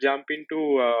I will jump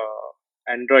into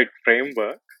Android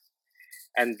framework,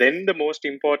 and then the most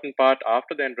important part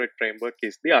after the Android framework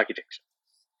is the architecture.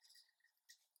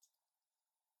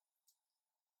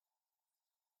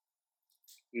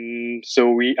 So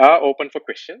we are open for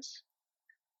questions.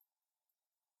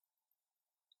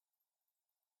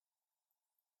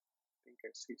 I think I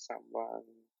see someone.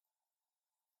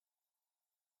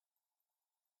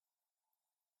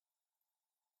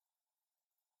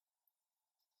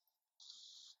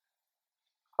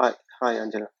 Hi,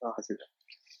 Angela. Hasila.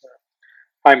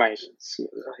 Hi, Mahesh. So,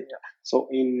 yeah. So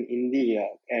in the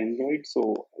Android,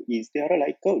 so is there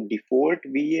like a default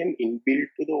VM inbuilt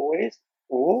to the OS,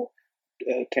 or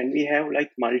can we have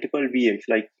like multiple VMs,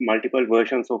 like multiple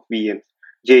versions of VMs,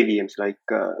 JVMs, like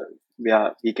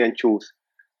where we can choose,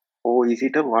 or is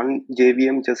it a one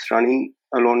JVM just running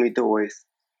along with the OS?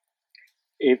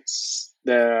 It's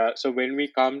so when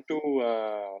we come to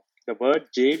the word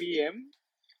JVM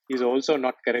is also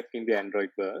not correct in the Android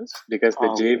verse, because the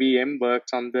Okay. JVM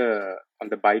works on the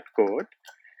bytecode.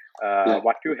 Yeah.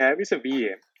 What you have is a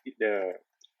VM,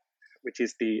 which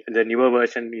is the newer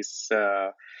version is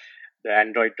the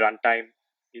Android Runtime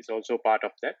is also part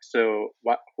of that. So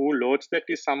who loads that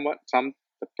is some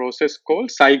the process called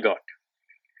Zygot. Okay.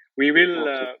 We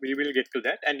will get to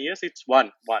that, and yes, it's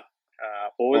one.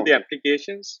 All the Okay.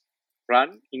 applications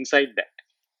run inside that.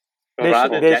 So They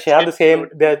rather they that share the gets same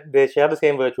loaded. they share the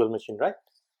same virtual machine, right?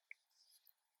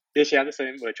 They share the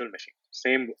same virtual machine,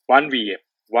 same one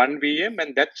VM,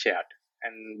 and that's shared,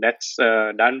 and that's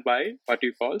done by what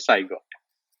you call Zygot.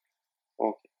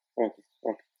 Okay. Okay.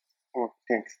 Okay. Okay.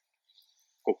 Thanks.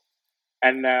 Cool.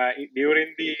 And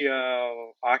during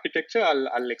the architecture,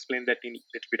 I'll explain that in a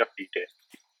little bit of detail.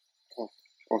 Okay.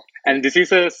 Okay. And this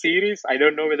is a series. I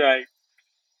don't know whether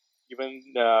even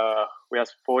we are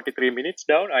 43 minutes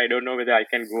down. I don't know whether I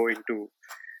can go into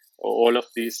all of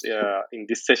these in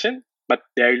this session, but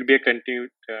there will be a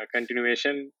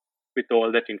continuation with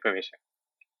all that information.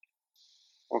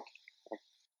 Okay.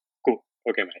 Cool.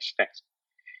 Okay, Mahesh. Thanks.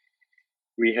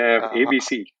 We have Uh,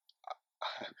 ABC.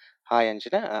 Hi,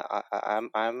 Anjana.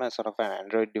 I'm a sort of an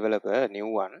Android developer, a new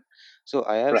one. So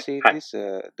I have Right. seen Hi. this.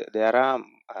 There are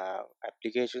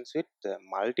applications with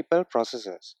multiple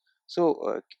processors.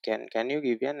 So can you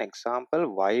give me an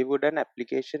example? Why would an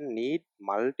application need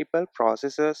multiple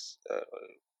processors,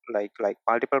 like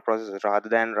multiple processors, rather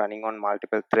than running on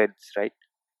multiple threads, right?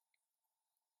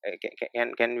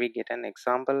 Can we get an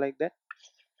example like that?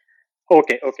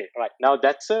 Okay. Okay. Right. Now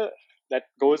that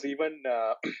goes even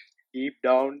deep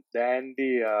down than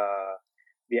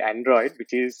the Android,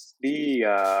 which is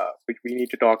which we need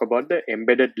to talk about the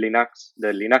embedded Linux, the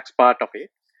Linux part of it.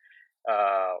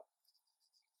 Uh,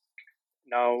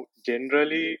 Now,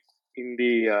 generally in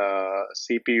the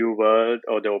CPU world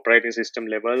or the operating system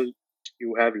level,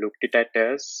 you have looked it at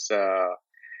as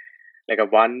like a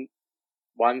one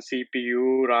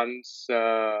CPU runs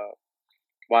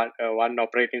one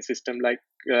operating system like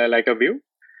a view.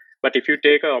 But if you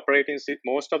take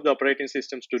most of the operating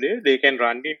systems today, they can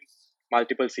run in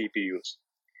multiple CPUs.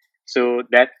 So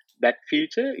that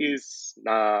feature is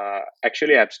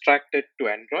actually abstracted to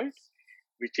Android,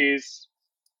 which is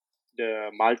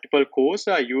the multiple cores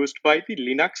are used by the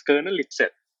Linux kernel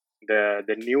itself.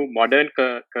 The new modern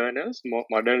kernels,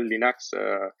 modern Linux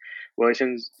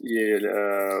versions,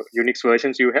 Unix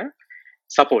versions you have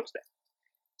supports that.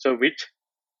 So which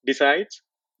decides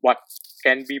what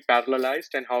can be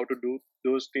parallelized and how to do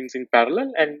those things in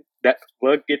parallel, and that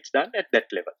work gets done at that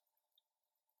level.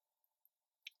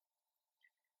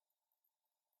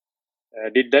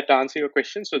 Did that answer your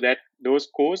question? So that those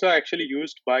cores are actually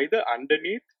used by the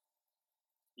underneath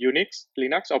Unix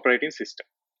Linux operating system,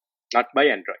 not by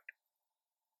Android.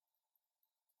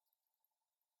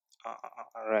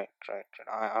 Right.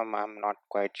 I'm not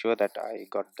quite sure that I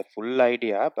got the full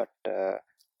idea, but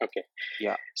Okay.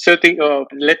 yeah. So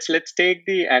let's take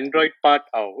the Android part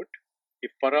out.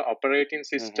 If for an operating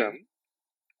Mm-hmm. system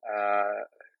uh,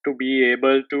 to be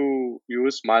able to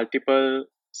use multiple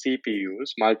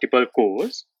CPUs, multiple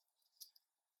cores,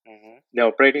 Mm-hmm. the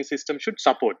operating system should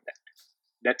support that.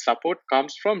 That support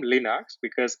comes from Linux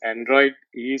because Android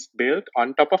is built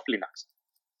on top of Linux,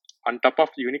 on top of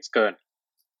Unix kernel.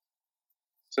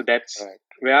 So that's Right.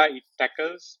 where it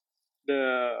tackles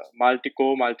the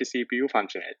multi-core, multi-CPU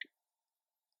functionality.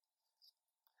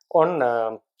 On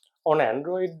on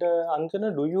Android,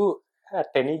 Anjana, do you at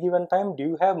any given time do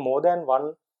you have more than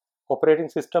one operating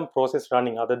system process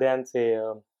running other than say?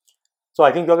 So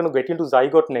I think you're going to get into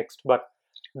Zygote next, but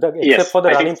except Yes, for the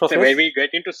I think running when process. we get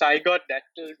into Zygote, that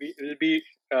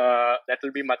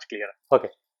will be much clearer. Okay,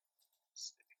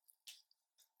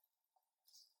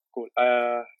 Cool.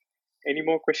 Any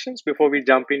more questions before we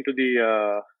jump into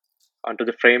the onto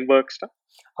the framework stuff?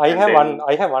 I And have one. then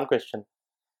I have one question.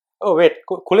 Oh wait,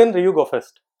 Kulendra, you go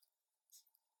first.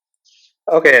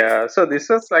 Okay, so this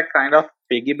was like kind of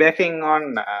piggybacking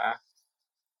on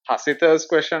Hasita's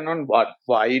question on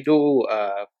why do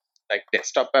like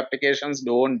desktop applications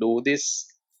don't do this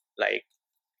like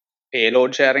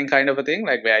payload sharing kind of a thing,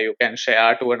 like where you can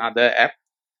share to another app,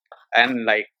 and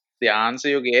like the answer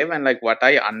you gave and like what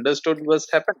I understood was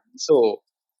happening. So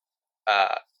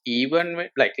even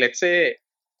with, like, let's say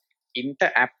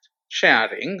inter app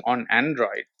sharing on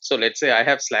Android. So let's say I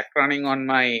have Slack running on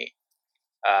my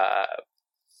uh,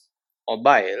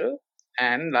 mobile,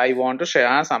 and I want to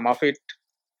share some of it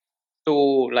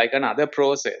to like another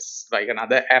process, like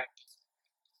another app.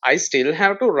 I still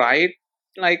have to write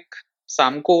like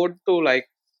some code to like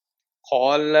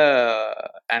call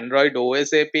Android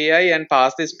OS API and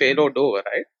pass this payload over,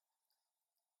 right?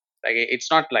 Like it's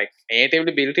not like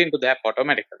natively built into the app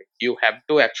automatically. You have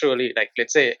to actually, like,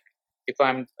 let's say if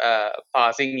I'm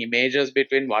passing images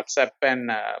between WhatsApp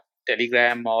and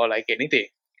Telegram or like anything,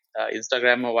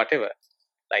 Instagram or whatever,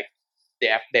 like the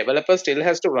app developer still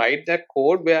has to write that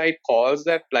code where it calls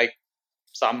that like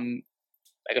some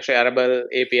like a shareable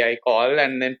API call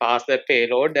and then pass that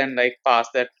payload and like pass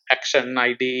that action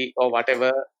ID or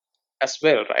whatever as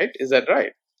well, right? Is that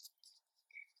right?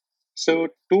 so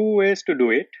two ways to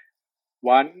do it.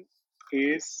 One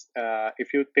is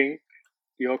if you think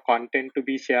your content to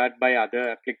be shared by other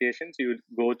applications, you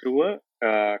go through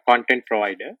a content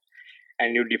provider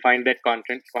and you define that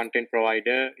content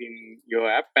provider in your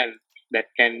app, and that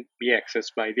can be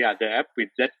accessed by the other app with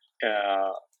that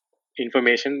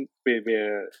information with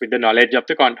the knowledge of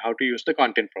the how to use the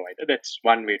content provider. That's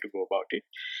one way to go about it.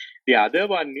 The other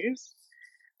one is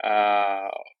uh,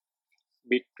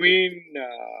 between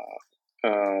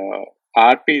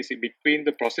RPC, between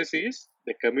the processes,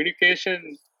 the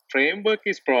communication framework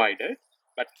is provided,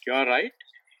 but you're right.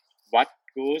 What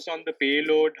goes on the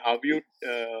payload, how you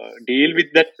deal with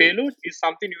that payload is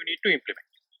something you need to implement.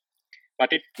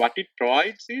 what it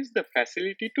provides is the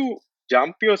facility to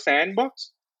jump your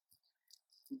sandbox,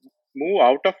 move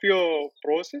out of your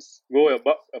process, go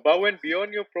above and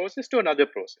beyond your process to another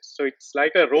process. So it's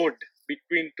like a road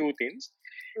between two things,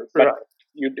 but Right.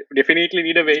 you definitely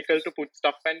need a vehicle to put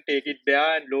stuff and take it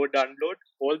there and load, unload.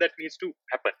 All that needs to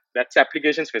happen. That's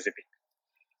application specific.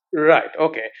 Right.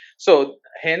 Okay. So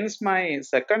hence my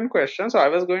second question. So I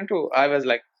was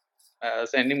like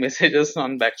sending messages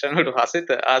on back channel to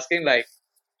Hasita asking like,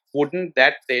 wouldn't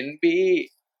that then be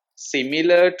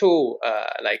similar to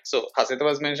like, so Hasita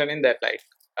was mentioning that like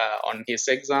on his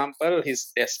example,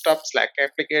 his desktop Slack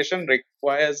application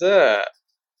requires a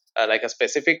like a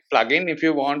specific plugin if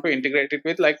you want to integrate it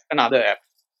with like another app,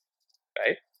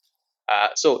 right?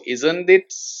 So isn't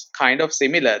it kind of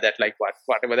similar that like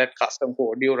whatever that custom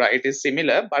code you write is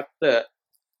similar, but the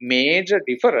major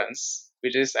difference,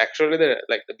 which is actually the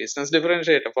like the business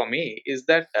differentiator for me, is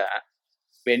that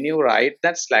when you write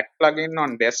that Slack plugin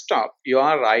on desktop, you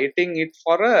are writing it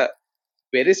for a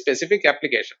very specific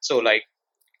application. So like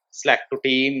Slack to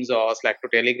Teams or Slack to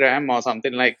Telegram or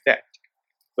something like that.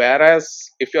 Whereas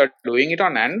if you're doing it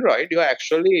on Android, you're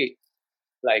actually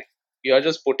like you're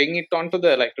just putting it onto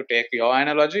the like to take your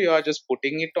analogy, you are just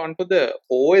putting it onto the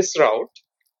OS route,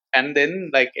 and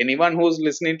then like anyone who's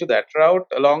listening to that route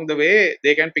along the way,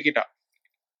 they can pick it up.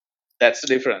 That's the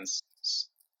difference.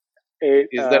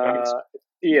 Is that right?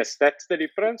 Yes, that's the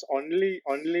difference. Only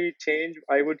change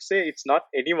I would say, it's not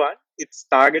anyone. It's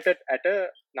targeted at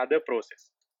another process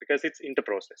because it's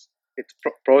interprocess. It's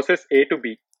process A to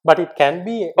B. But it can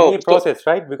be Oh, any process,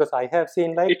 right? Because I have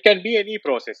seen like It can be any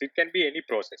process. It can be any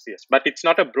process. Yes, but it's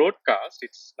not a broadcast.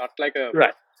 It's not like a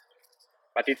right.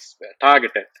 but it's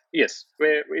targeted. Yes,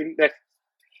 where in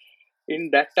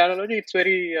that analogy, it's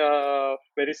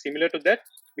very similar to that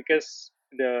because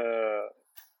the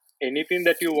anything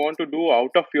that you want to do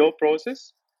out of your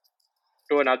process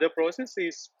to another process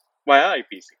is via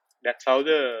IPC. That's how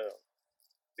the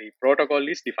protocol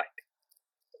is defined.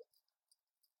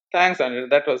 Thanks, Andrew.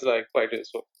 That was like quite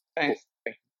useful. Thanks.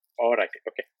 Thank you. All right.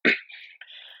 Okay.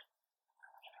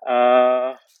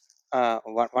 Uh,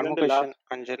 One then more the last.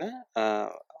 question, Anjana.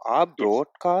 Are Yes.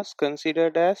 broadcasts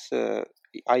considered as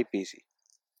IPC?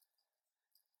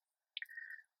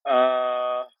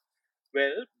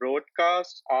 Well,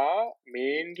 broadcasts are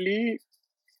mainly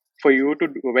for you to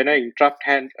do when I interrupt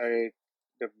hand.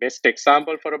 The best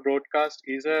example for a broadcast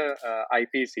is a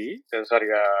IPC.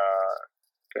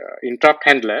 Interrupt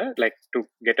handler, like to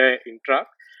get a interrupt.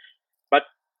 But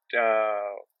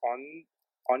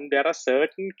on there are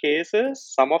certain cases,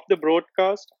 some of the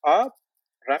broadcasts are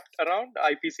wrapped around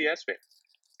IPC as well.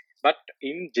 But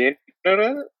in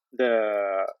general,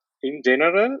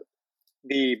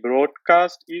 the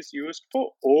broadcast is used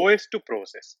for OS to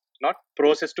process, not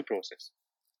process to process.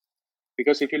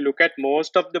 Because if you look at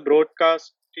most of the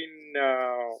broadcasting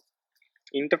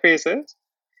interfaces,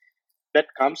 that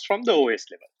comes from the OS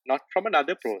level, not from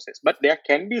another process. But there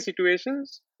can be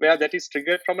situations where that is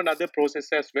triggered from another process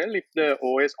as well if the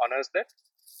OS honors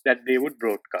that they would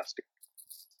broadcast it.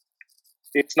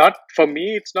 It's not, for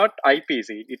me, it's not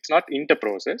IPC, it's not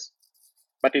interprocess,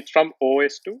 but it's from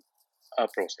OS to a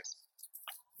process.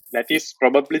 That is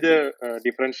probably the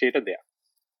differentiator there.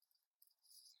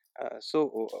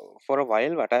 So for a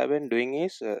while, what I've been doing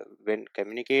is when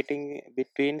communicating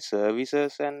between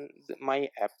services and my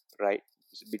app, right?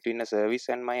 Between a service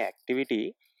and my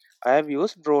activity, I have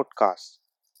used broadcast.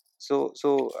 So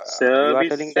you are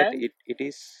telling Service that and it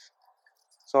is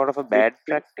sort of a bad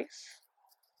between, practice.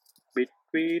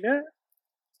 between a,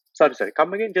 sorry,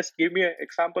 come again, just give me an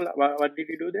example. What did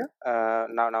you do there?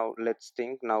 Now let's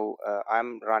think. Now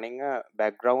I'm running a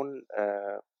background,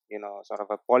 sort of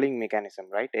a polling mechanism,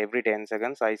 right? Every 10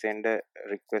 seconds, I send a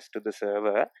request to the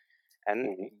server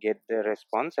and get the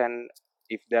response. And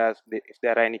if there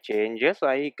are any changes,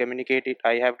 I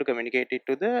have to communicate it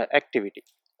to the activity,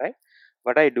 right?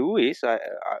 What I do is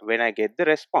when I get the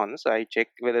response, I check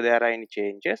whether there are any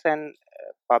changes and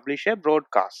publish a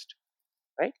broadcast,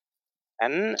 right?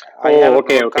 And I have Oh, a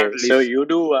okay. broadcast So list. you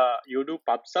do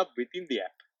pub sub within the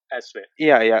app as well,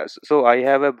 Yeah. So I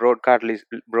have a broadcast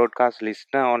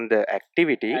listener on the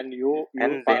activity, and you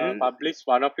and then publish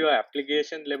one of your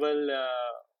application level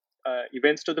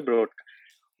events to the broadcast,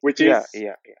 which yeah, is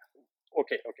yeah, yeah.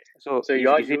 okay. So So you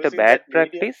are is it a using bad that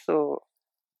medium. practice? So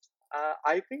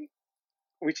I think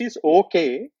which is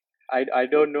okay. I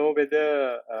don't know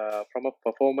whether from a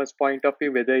performance point of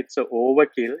view whether it's a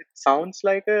overkill. It sounds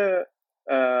like a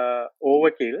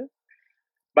overkill,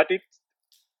 but it's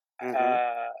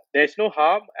mm-hmm, there's no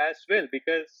harm as well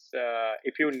because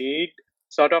if you need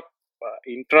sort of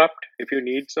interrupt, if you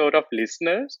need sort of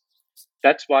listeners,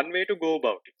 That's one way to go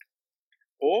about it.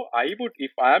 Or I would,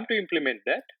 if I am to implement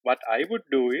that, what I would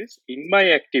do is in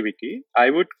my activity, I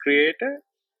would create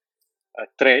a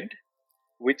thread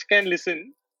which can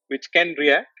listen, which can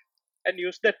react, and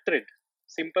use that thread.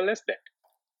 Simple as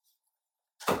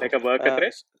that. Like a worker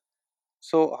thread.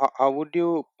 So how would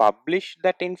you publish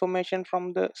that information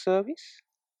from the service?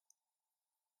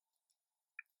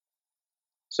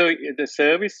 So the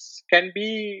service can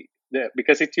be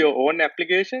because it's your own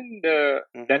application.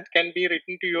 That can be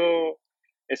written to your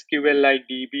SQLite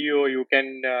DB, or you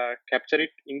can capture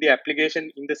it in the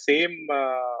application in the same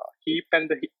heap and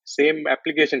the same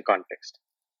application context.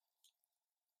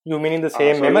 You mean in the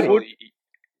same so memory?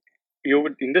 you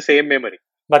would in the same memory.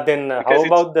 But then how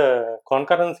about the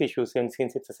concurrence issue since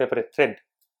it's a separate thread?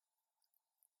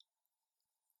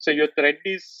 So your thread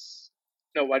is,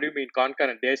 no, what do you mean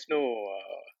concurrent? There's no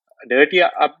dirty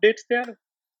updates there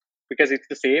because it's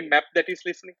the same map that is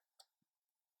listening.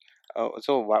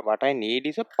 So what I need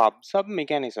is a pub sub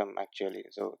mechanism actually.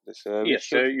 So the service Yes,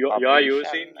 so should you're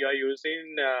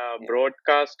using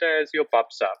broadcaster as your pub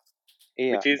sub,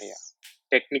 which is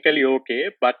technically okay,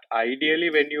 but ideally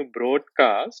when you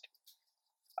broadcast,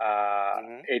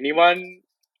 anyone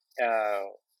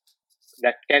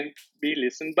that can be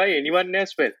listened by anyone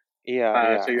as well.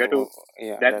 So you have to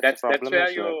that's where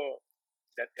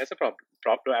that's a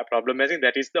problem. I think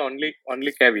that is the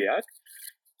only caveat.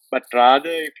 But rather,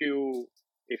 if you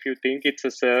think it's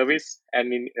a service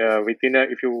and within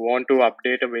if you want to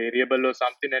update a variable or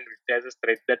something and there's a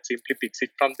thread that simply picks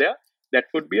it from there, that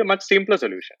would be a much simpler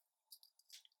solution.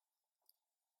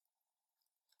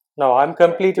 No, I'm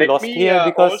completely lost here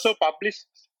because also publish.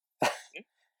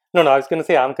 No, I was going to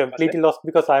say I'm completely lost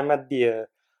because I'm at the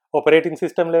operating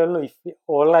system level. If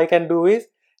all I can do is,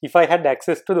 if I had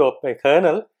access to the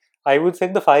kernel, I would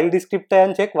check the file descriptor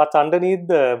and check what's underneath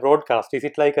the broadcast. Is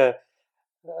it like a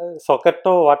socket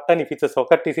or what? And if it's a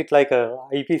socket, is it like a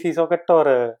IPC socket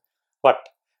or what?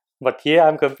 But here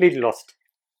I'm completely lost.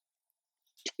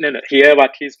 No. Here,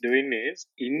 what he's doing is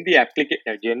in the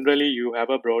application. Generally, you have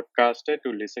a broadcaster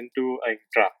to listen to a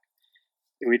interrupt.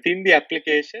 Within the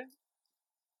application,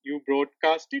 you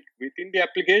broadcast it. Within the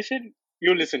application,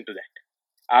 you listen to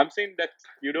that. I'm saying that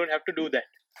you don't have to do that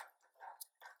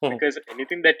because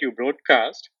anything that you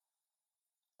broadcast,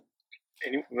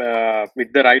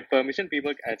 with the right permission,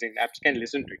 people, as in apps, can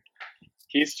listen to it.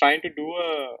 He's trying to do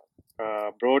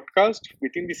a broadcast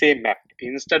within the same map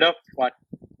instead of what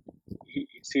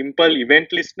simple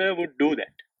event listener would do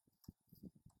that.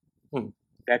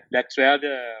 That's where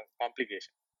the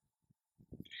complication.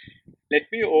 Let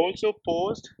me also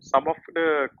post some of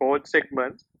the code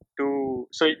segments to.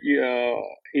 So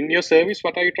in your service,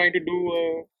 what are you trying to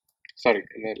do? Sorry,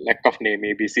 lack of name,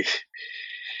 ABC.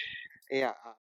 Yeah.